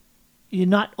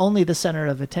only the center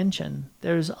of attention.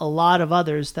 There's a lot of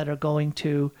others that are going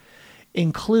to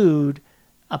include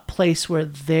a place where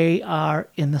they are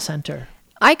in the center.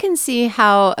 I can see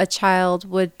how a child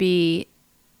would be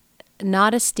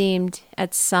not esteemed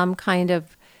at some kind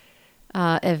of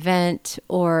event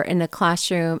or in the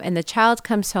classroom, and the child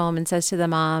comes home and says to the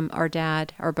mom or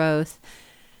dad or both,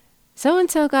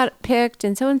 so-and-so got picked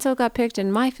and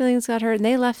my feelings got hurt and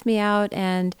they left me out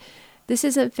and this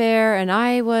isn't fair and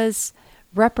I was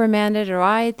reprimanded or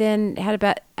I then had a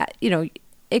bad,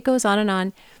 it goes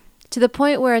on to the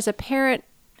point where as a parent,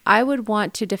 I would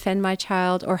want to defend my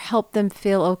child or help them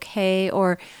feel okay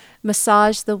or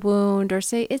massage the wound or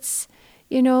say, it's,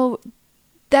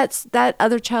 that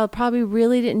other child probably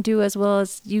really didn't do as well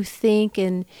as you think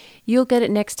and you'll get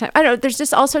it next time. I don't know. There's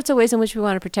just all sorts of ways in which we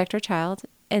want to protect our child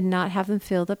and not have them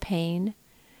feel the pain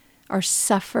or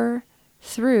suffer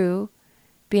through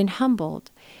being humbled.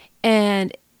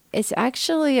 And it's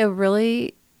actually a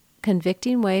really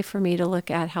convicting way for me to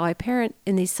look at how I parent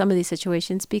in some of these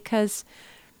situations, because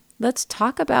let's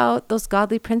talk about those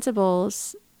godly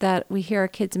principles that we hear our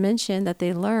kids mention that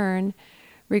they learn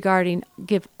regarding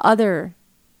give others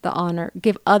the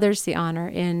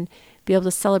honor and be able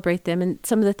to celebrate them. And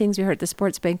some of the things we heard at the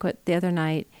sports banquet the other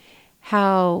night,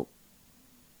 I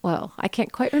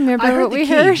can't quite remember what we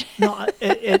heard. No,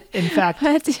 in fact,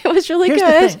 it was really here's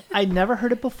good. The thing. I never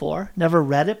heard it before, never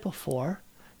read it before,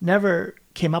 never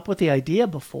came up with the idea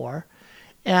before.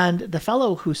 And the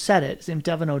fellow who said it, his name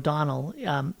Devin O'Donnell,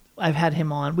 I've had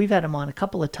him on. We've had him on a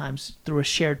couple of times through a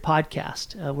shared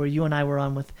podcast where you and I were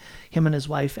on with him and his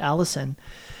wife, Allison.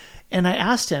 And I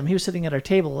asked him, he was sitting at our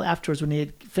table afterwards when he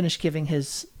had finished giving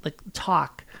his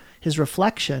talk, his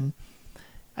reflection.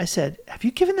 I said, have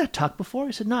you given that talk before?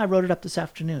 He said, no, I wrote it up this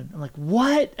afternoon. I'm like,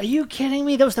 what? Are you kidding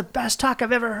me? That was the best talk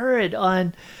I've ever heard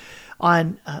on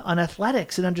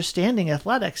athletics and understanding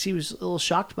athletics. He was a little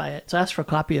shocked by it. So I asked for a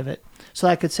copy of it so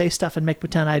I could say stuff and make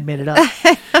pretend I'd made it up.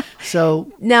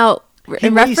 So now,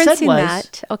 in referencing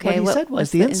that, okay. What he said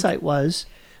was, the insight was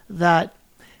that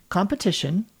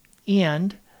competition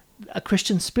and a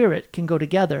Christian spirit can go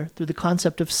together through the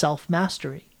concept of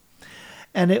self-mastery.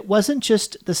 And it wasn't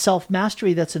just the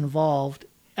self-mastery that's involved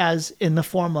as in the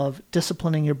form of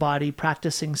disciplining your body,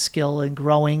 practicing skill and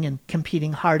growing and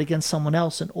competing hard against someone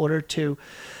else in order to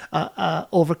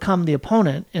overcome the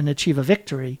opponent and achieve a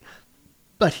victory.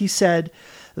 But he said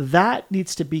that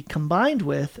needs to be combined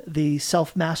with the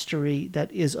self-mastery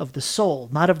that is of the soul,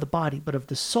 not of the body, but of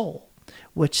the soul,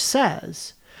 which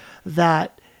says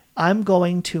that I'm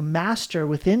going to master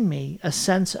within me a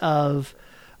sense of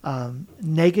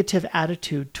negative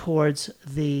attitude towards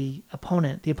the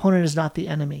opponent. The opponent is not the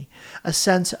enemy. A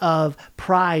sense of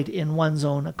pride in one's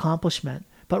own accomplishment,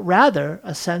 but rather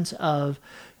a sense of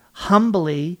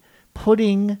humbly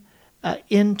putting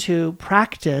into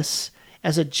practice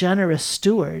as a generous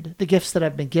steward the gifts that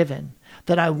I've been given,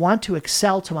 that I want to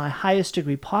excel to my highest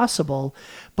degree possible,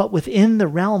 but within the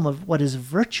realm of what is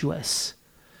virtuous.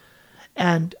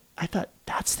 And I thought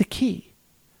that's the key.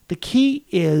 The key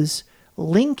is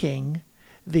linking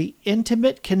the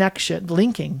intimate connection,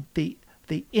 linking the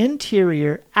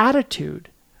interior attitude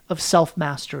of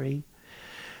self-mastery,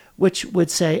 which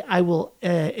would say, I will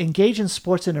engage in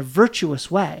sports in a virtuous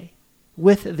way,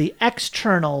 with the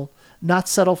external, not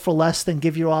settle for less than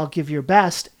give your all, give your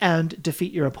best, and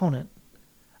defeat your opponent.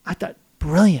 I thought,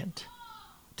 brilliant.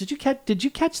 Did you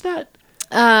catch that?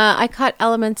 I caught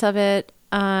elements of it.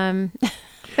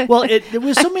 Well, it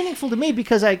was so meaningful to me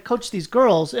because I coached these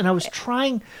girls and I was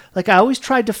trying, I always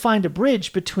tried to find a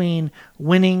bridge between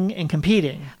winning and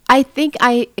competing. I think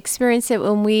I experience it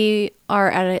when we are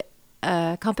at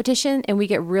a competition and we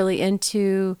get really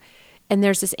into, and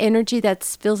there's this energy that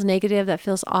feels negative, that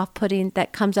feels off-putting,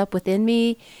 that comes up within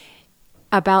me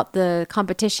about the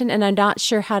competition, and I'm not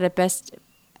sure how to best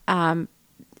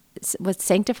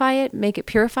sanctify it,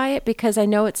 purify it, because I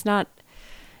know it's not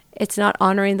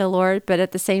honoring the Lord, but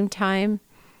at the same time,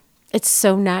 It's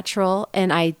so natural,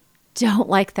 and I don't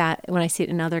like that when I see it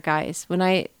in other guys. When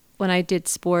I did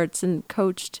sports and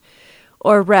coached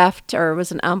or refed or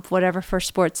was an ump, whatever, for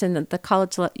sports in the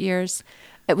college years,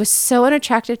 it was so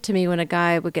unattractive to me when a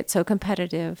guy would get so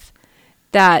competitive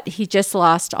that he just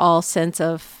lost all sense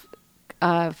of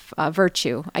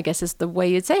virtue, I guess is the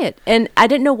way you'd say it. And I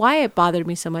didn't know why it bothered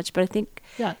me so much, but I think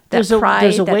there's pride, a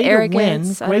way to win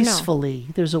arrogance, gracefully.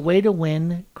 There's a way to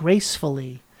win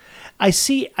gracefully. I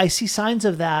see signs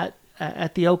of that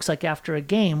at the Oaks, like after a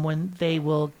game, when they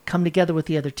will come together with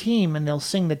the other team and they'll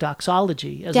sing the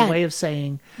doxology as a way of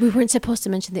saying, we weren't supposed to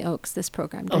mention the Oaks this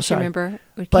program. Don't you remember?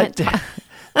 But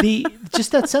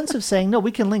just that sense of saying, no,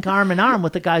 we can link arm in arm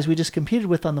with the guys we just competed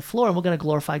with on the floor, and we're going to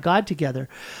glorify God together.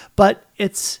 But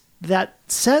it's that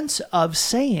sense of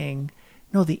saying,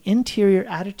 no, the interior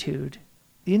attitude,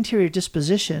 the interior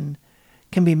disposition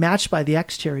can be matched by the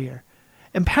exterior.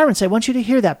 And parents, I want you to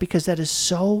hear that, because that is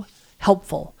so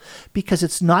helpful, because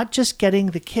it's not just getting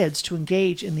the kids to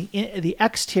engage in the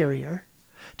exterior,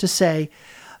 to say,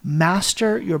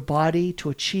 master your body to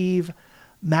achieve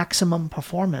maximum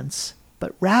performance,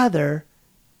 but rather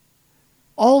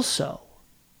also,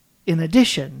 in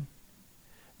addition,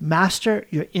 master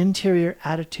your interior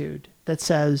attitude that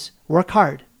says, work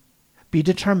hard, be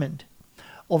determined,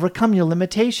 overcome your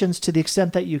limitations to the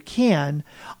extent that you can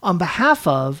on behalf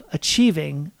of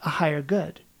achieving a higher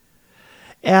good.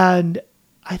 And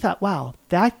I thought, wow,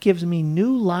 that gives me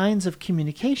new lines of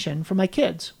communication for my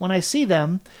kids. When I see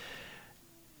them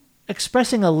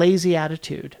expressing a lazy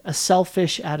attitude, a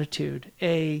selfish attitude,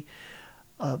 a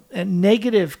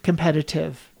negative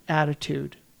competitive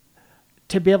attitude,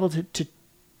 to be able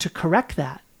to correct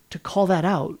that, to call that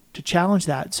out, to challenge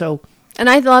that. So, and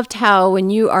I loved how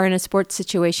when you are in a sports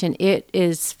situation, it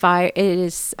is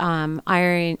iron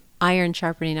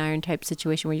sharpening iron type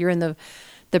situation where you're in the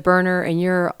burner and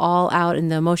you're all out and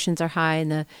the emotions are high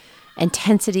and the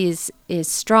intensity is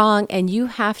strong, and you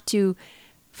have to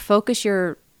focus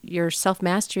your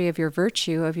self-mastery of your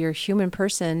virtue, of your human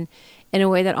person, in a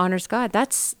way that honors God.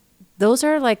 Those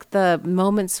are like the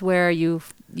moments where you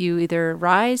either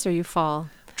rise or you fall.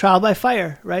 Trial by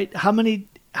fire, right? How many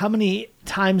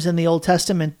times in the Old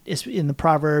Testament, in the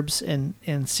Proverbs and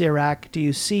in Sirach, do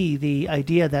you see the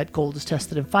idea that gold is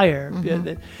tested in fire,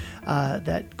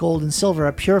 that gold and silver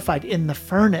are purified in the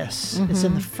furnace? It's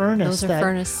in the furnace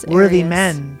that worthy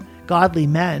men, godly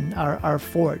men are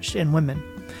forged, and women.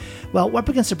 Well, we're up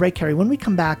against a break, Carrie. When we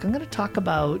come back, I'm going to talk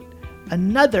about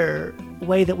another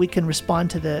way that we can respond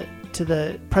to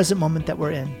the present moment that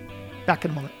we're in. Back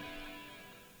in a moment.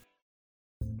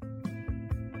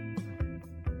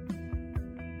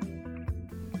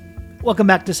 Welcome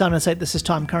back to Sound On Sight. This is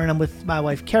Tom Curran. I'm with my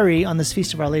wife, Carrie, on this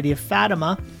Feast of Our Lady of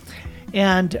Fatima.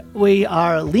 And we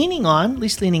are leaning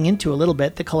into a little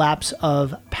bit, the collapse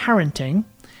of parenting.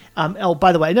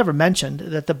 By the way, I never mentioned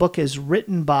that the book is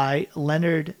written by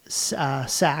Leonard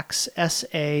Sax,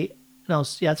 S-A-X,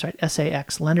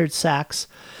 Leonard Sax.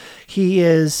 He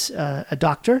is a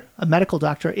doctor, a medical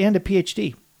doctor, and a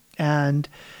PhD. And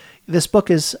this book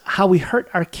is how we hurt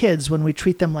our kids when we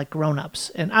treat them like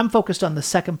grown-ups. And I'm focused on the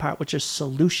second part, which is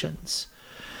solutions.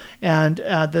 And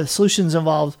the solutions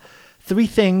involve 3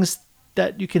 things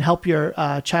that you can help your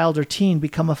child or teen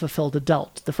become a fulfilled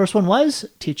adult. The first one was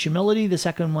teach humility. The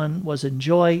second one was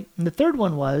enjoy. And the third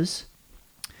one was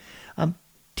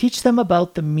teach them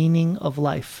about the meaning of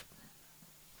life.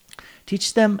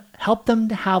 Help them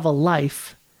to have a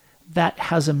life that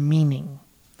has a meaning.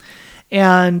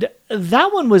 And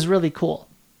that one was really cool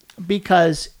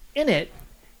because in it,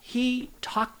 he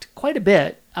talked quite a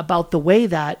bit about the way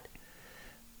that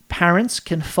parents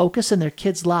can focus in their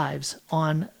kids' lives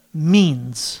on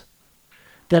means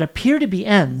that appear to be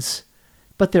ends,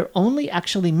 but they're only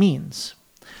actually means.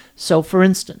 So, for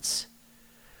instance,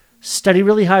 study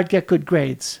really hard, get good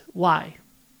grades. Why?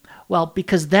 Well,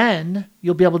 because then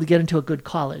you'll be able to get into a good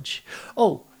college.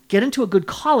 Oh, get into a good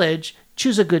college,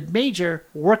 choose a good major,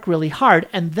 work really hard,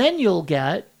 and then you'll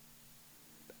get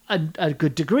a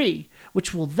good degree,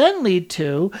 which will then lead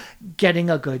to getting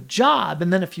a good job.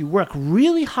 And then if you work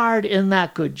really hard in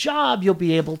that good job, you'll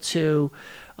be able to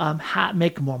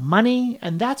make more money,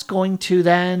 and that's going to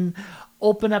then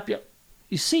open up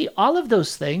you see, all of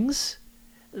those things,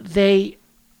 they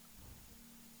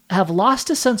have lost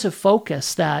a sense of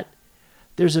focus that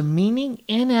there's a meaning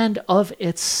in and of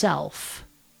itself.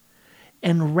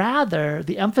 And rather,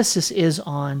 the emphasis is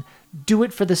on do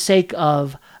it for the sake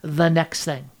of the next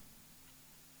thing.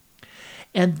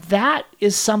 And that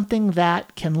is something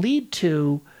that can lead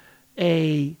to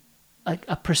a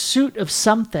pursuit of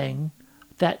something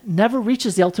that never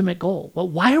reaches the ultimate goal. Well,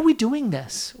 why are we doing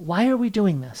this? Why are we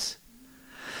doing this?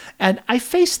 And I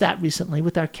faced that recently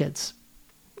with our kids.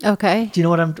 Okay. Do you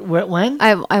know when?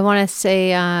 I want to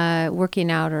say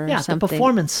working out or something. The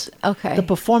performance. Okay. The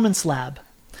performance lab.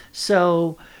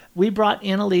 So we brought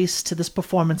Annalise to this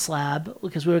performance lab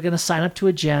because we were going to sign up to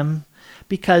a gym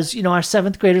because, our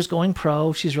 7th grader's going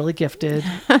pro. She's really gifted.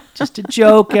 Just a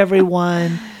joke,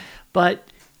 everyone. But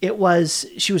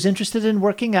she was interested in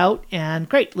working out, and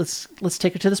great, let's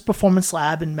take her to this performance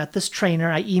lab, and met this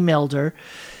trainer. I emailed her.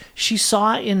 She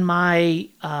saw in my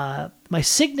my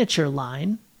signature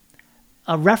line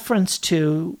a reference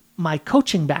to my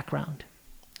coaching background,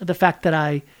 the fact that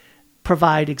I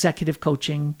provide executive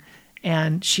coaching,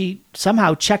 and she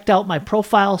somehow checked out my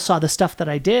profile, saw the stuff that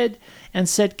I did, and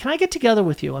said, "Can I get together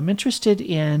with you? I'm interested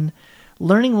in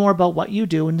learning more about what you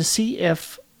do and to see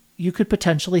if you could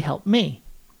potentially help me."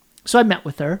 So I met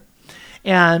with her,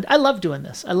 and I love doing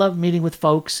this. I love meeting with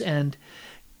folks and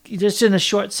just in a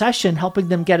short session, helping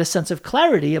them get a sense of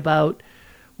clarity about,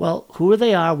 well, who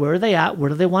they are, where are they at, where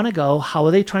do they want to go, how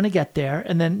are they trying to get there,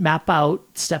 and then map out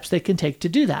steps they can take to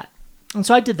do that. And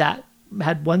so I did that,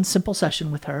 had one simple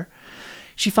session with her.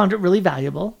 She found it really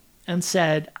valuable and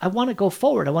said, "I want to go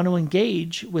forward. I want to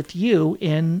engage with you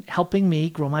in helping me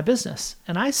grow my business."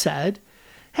 And I said,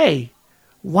 "Hey,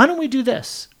 why don't we do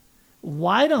this?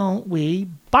 Why don't we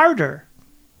barter?"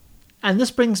 And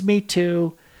this brings me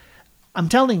to, I'm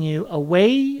telling you, a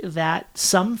way that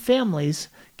some families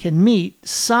can meet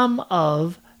some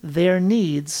of their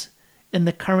needs in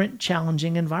the current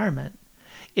challenging environment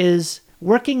is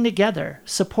working together,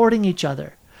 supporting each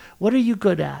other. What are you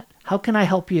good at? How can I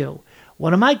help you?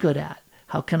 What am I good at?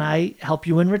 How can I help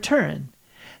you in return?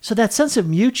 So that sense of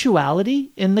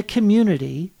mutuality in the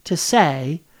community to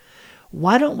say,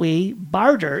 why don't we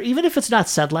barter, even if it's not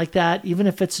said like that, even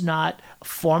if it's not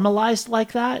formalized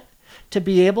like that, to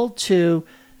be able to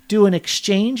do an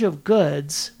exchange of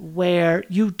goods where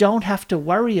you don't have to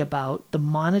worry about the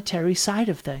monetary side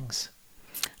of things.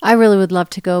 I really would love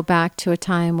to go back to a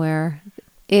time where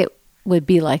it would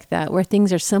be like that, where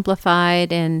things are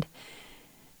simplified and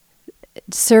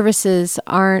services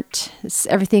aren't,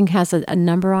 everything has a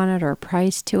number on it or a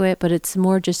price to it, but it's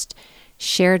more just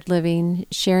shared living,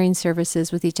 sharing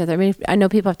services with each other. I mean, I know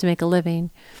people have to make a living,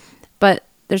 but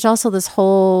there's also this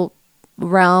whole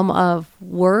realm of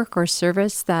work or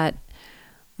service that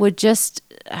would just,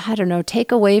 I don't know,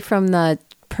 take away from the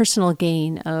personal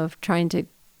gain of trying to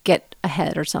get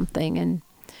ahead or something. And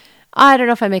I don't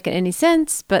know if I'm making any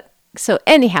sense, but so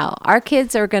anyhow, our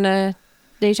kids are going to,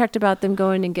 they talked about them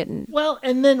going and getting. Well,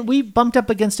 and then we bumped up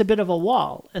against a bit of a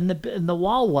wall, and the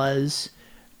wall was,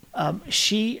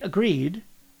 she agreed.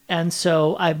 And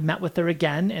so I met with her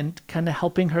again and kind of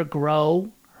helping her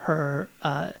grow her,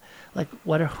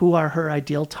 who are her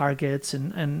ideal targets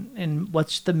and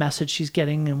what's the message she's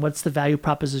getting and what's the value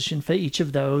proposition for each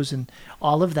of those and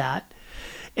all of that.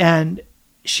 And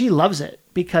she loves it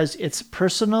because it's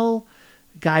personal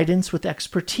guidance with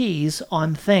expertise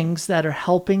on things that are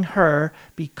helping her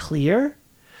be clear,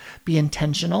 be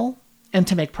intentional, and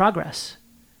to make progress.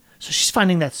 So she's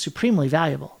finding that supremely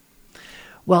valuable.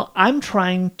 Well, I'm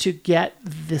trying to get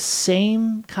the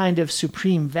same kind of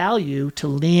supreme value to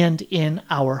land in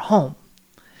our home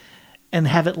and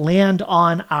have it land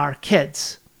on our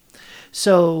kids.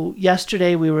 So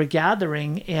yesterday we were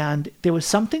gathering and there was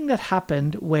something that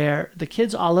happened where the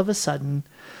kids all of a sudden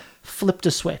flipped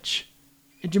a switch.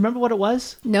 Do you remember what it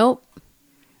was? Nope.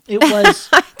 It was...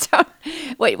 I don't...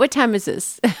 Wait, what time is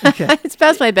this? Okay. It's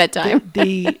past my bedtime.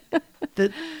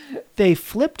 They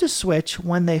flipped a switch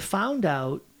when they found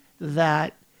out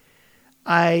that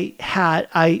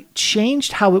I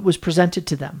changed how it was presented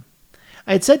to them.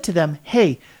 I had said to them,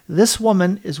 "Hey, this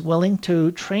woman is willing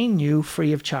to train you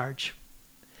free of charge."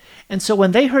 And so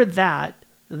when they heard that,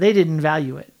 they didn't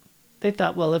value it. They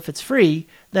thought, well, if it's free,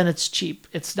 then it's cheap.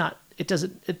 It's not, it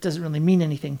doesn't really mean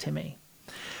anything to me.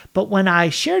 But when I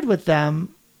shared with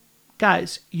them,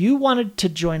 guys, you wanted to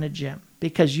join a gym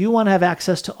because you want to have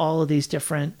access to all of these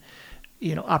different,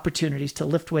 opportunities to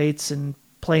lift weights and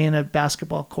play in a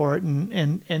basketball court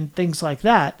and things like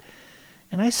that.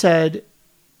 And I said,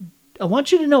 I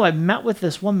want you to know I met with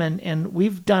this woman and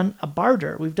we've done a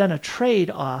barter. We've done a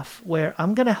trade-off where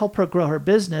I'm going to help her grow her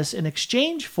business in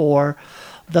exchange for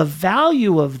the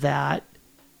value of that,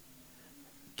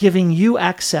 giving you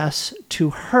access to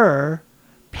her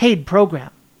paid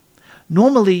program.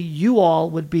 Normally,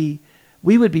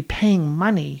 we would be paying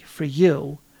money for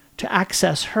you to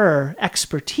access her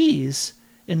expertise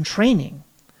in training.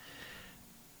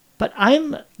 But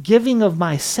I'm giving of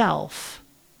myself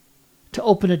to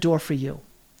open a door for you.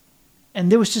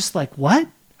 And there was just like, what?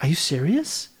 Are you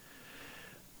serious?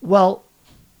 Well,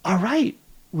 all right,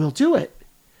 we'll do it.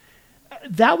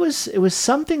 it was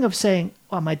something of saying,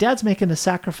 well, my dad's making a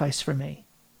sacrifice for me.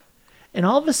 And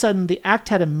all of a sudden, the act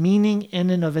had a meaning in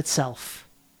and of itself.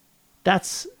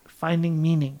 That's finding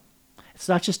meaning. It's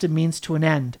not just a means to an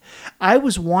end. I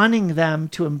was wanting them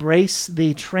to embrace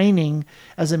the training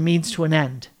as a means to an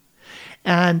end.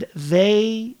 And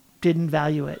they didn't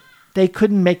value it. They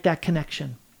couldn't make that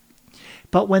connection.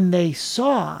 But when they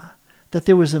saw that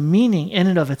there was a meaning in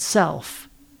and of itself,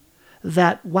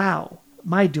 that, wow,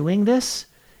 my doing this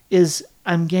is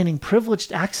I'm gaining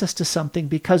privileged access to something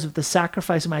because of the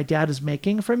sacrifice my dad is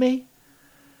making for me.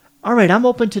 All right, I'm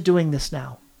open to doing this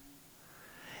now.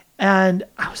 And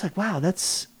I was like, wow,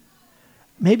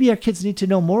 maybe our kids need to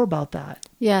know more about that.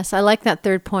 Yes, I like that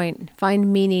third point.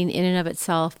 Find meaning in and of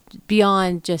itself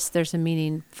beyond just there's a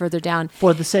meaning further down.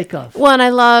 For the sake of. Well, and I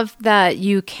love that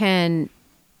you can,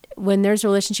 when there's a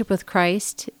relationship with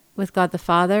Christ, with God the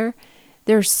Father,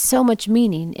 there's so much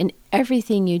meaning in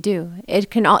everything you do. It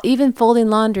can even folding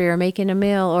laundry or making a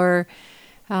meal or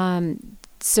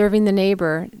serving the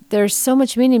neighbor. There's so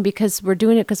much meaning because we're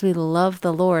doing it because we love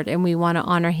the Lord and we want to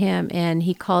honor Him, and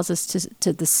He calls us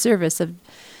to the service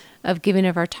of giving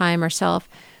of our time, ourself.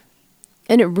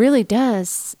 And it really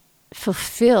does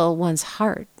fulfill one's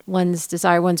heart, one's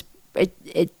desire,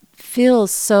 it feels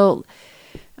so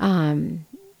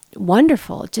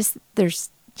wonderful. Just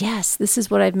yes, this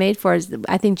is what I've made for.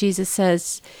 I think Jesus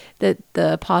says that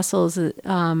the apostles,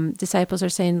 disciples are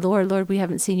saying, Lord, Lord, we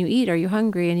haven't seen you eat. Are you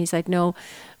hungry? And He's like, no,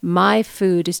 my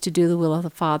food is to do the will of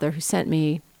the Father who sent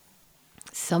me.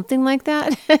 Something like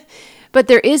that. But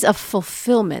there is a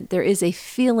fulfillment. There is a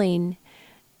feeling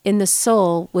in the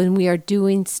soul when we are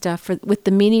doing stuff with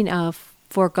the meaning of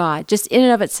for God, just in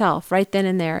and of itself, right then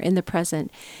and there in the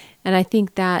present. And I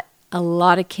think that a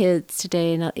lot of kids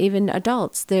today, and even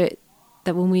adults, that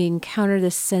when we encounter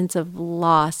this sense of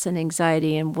loss and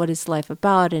anxiety and what is life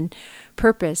about and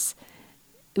purpose,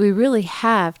 we really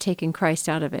have taken Christ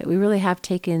out of it. We really have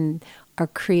taken our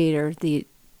Creator, the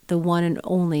one and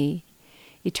only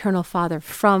eternal Father,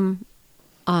 from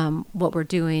what we're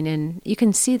doing. And you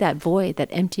can see that void, that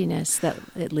emptiness that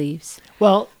it leaves.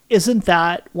 Well, isn't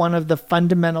that one of the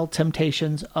fundamental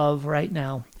temptations of right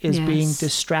now, is Yes. being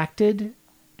distracted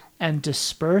and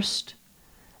dispersed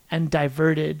and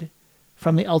diverted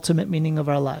from the ultimate meaning of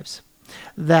our lives?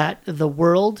 That the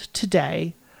world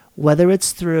today, whether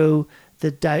it's through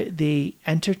the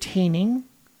entertaining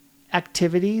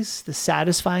activities, the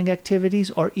satisfying activities,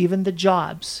 or even the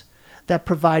jobs that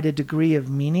provide a degree of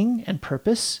meaning and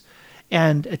purpose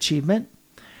and achievement,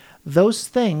 those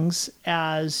things,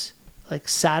 as like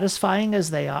satisfying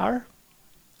as they are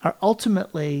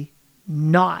ultimately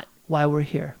not why we're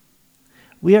here.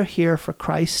 We are here for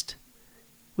Christ.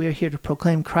 We are here to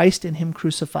proclaim Christ and Him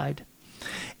crucified.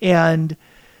 And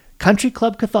country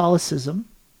club Catholicism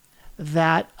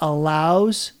that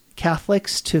allows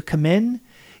Catholics to come in,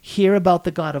 hear about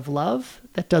the God of love,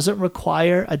 that doesn't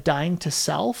require a dying to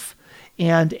self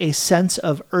and a sense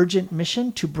of urgent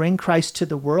mission to bring Christ to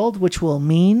the world, which will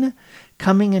mean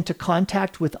coming into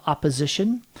contact with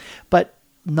opposition, but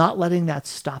not letting that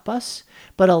stop us,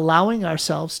 but allowing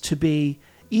ourselves to be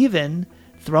even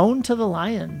thrown to the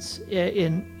lions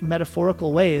in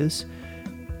metaphorical ways,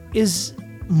 is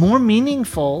more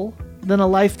meaningful than a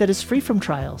life that is free from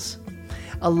trials.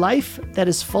 A life that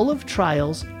is full of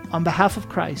trials on behalf of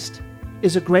Christ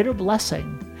is a greater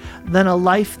blessing than a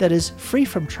life that is free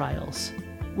from trials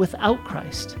without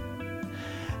Christ.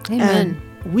 Amen.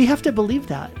 And we have to believe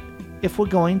that if we're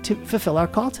going to fulfill our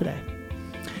call today.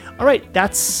 All right,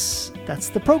 that's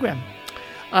the program.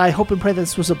 I hope and pray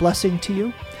this was a blessing to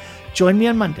you. Join me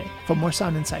on Monday for more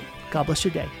Sound Insight. God bless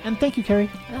your day. And thank you, Carrie.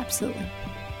 Absolutely.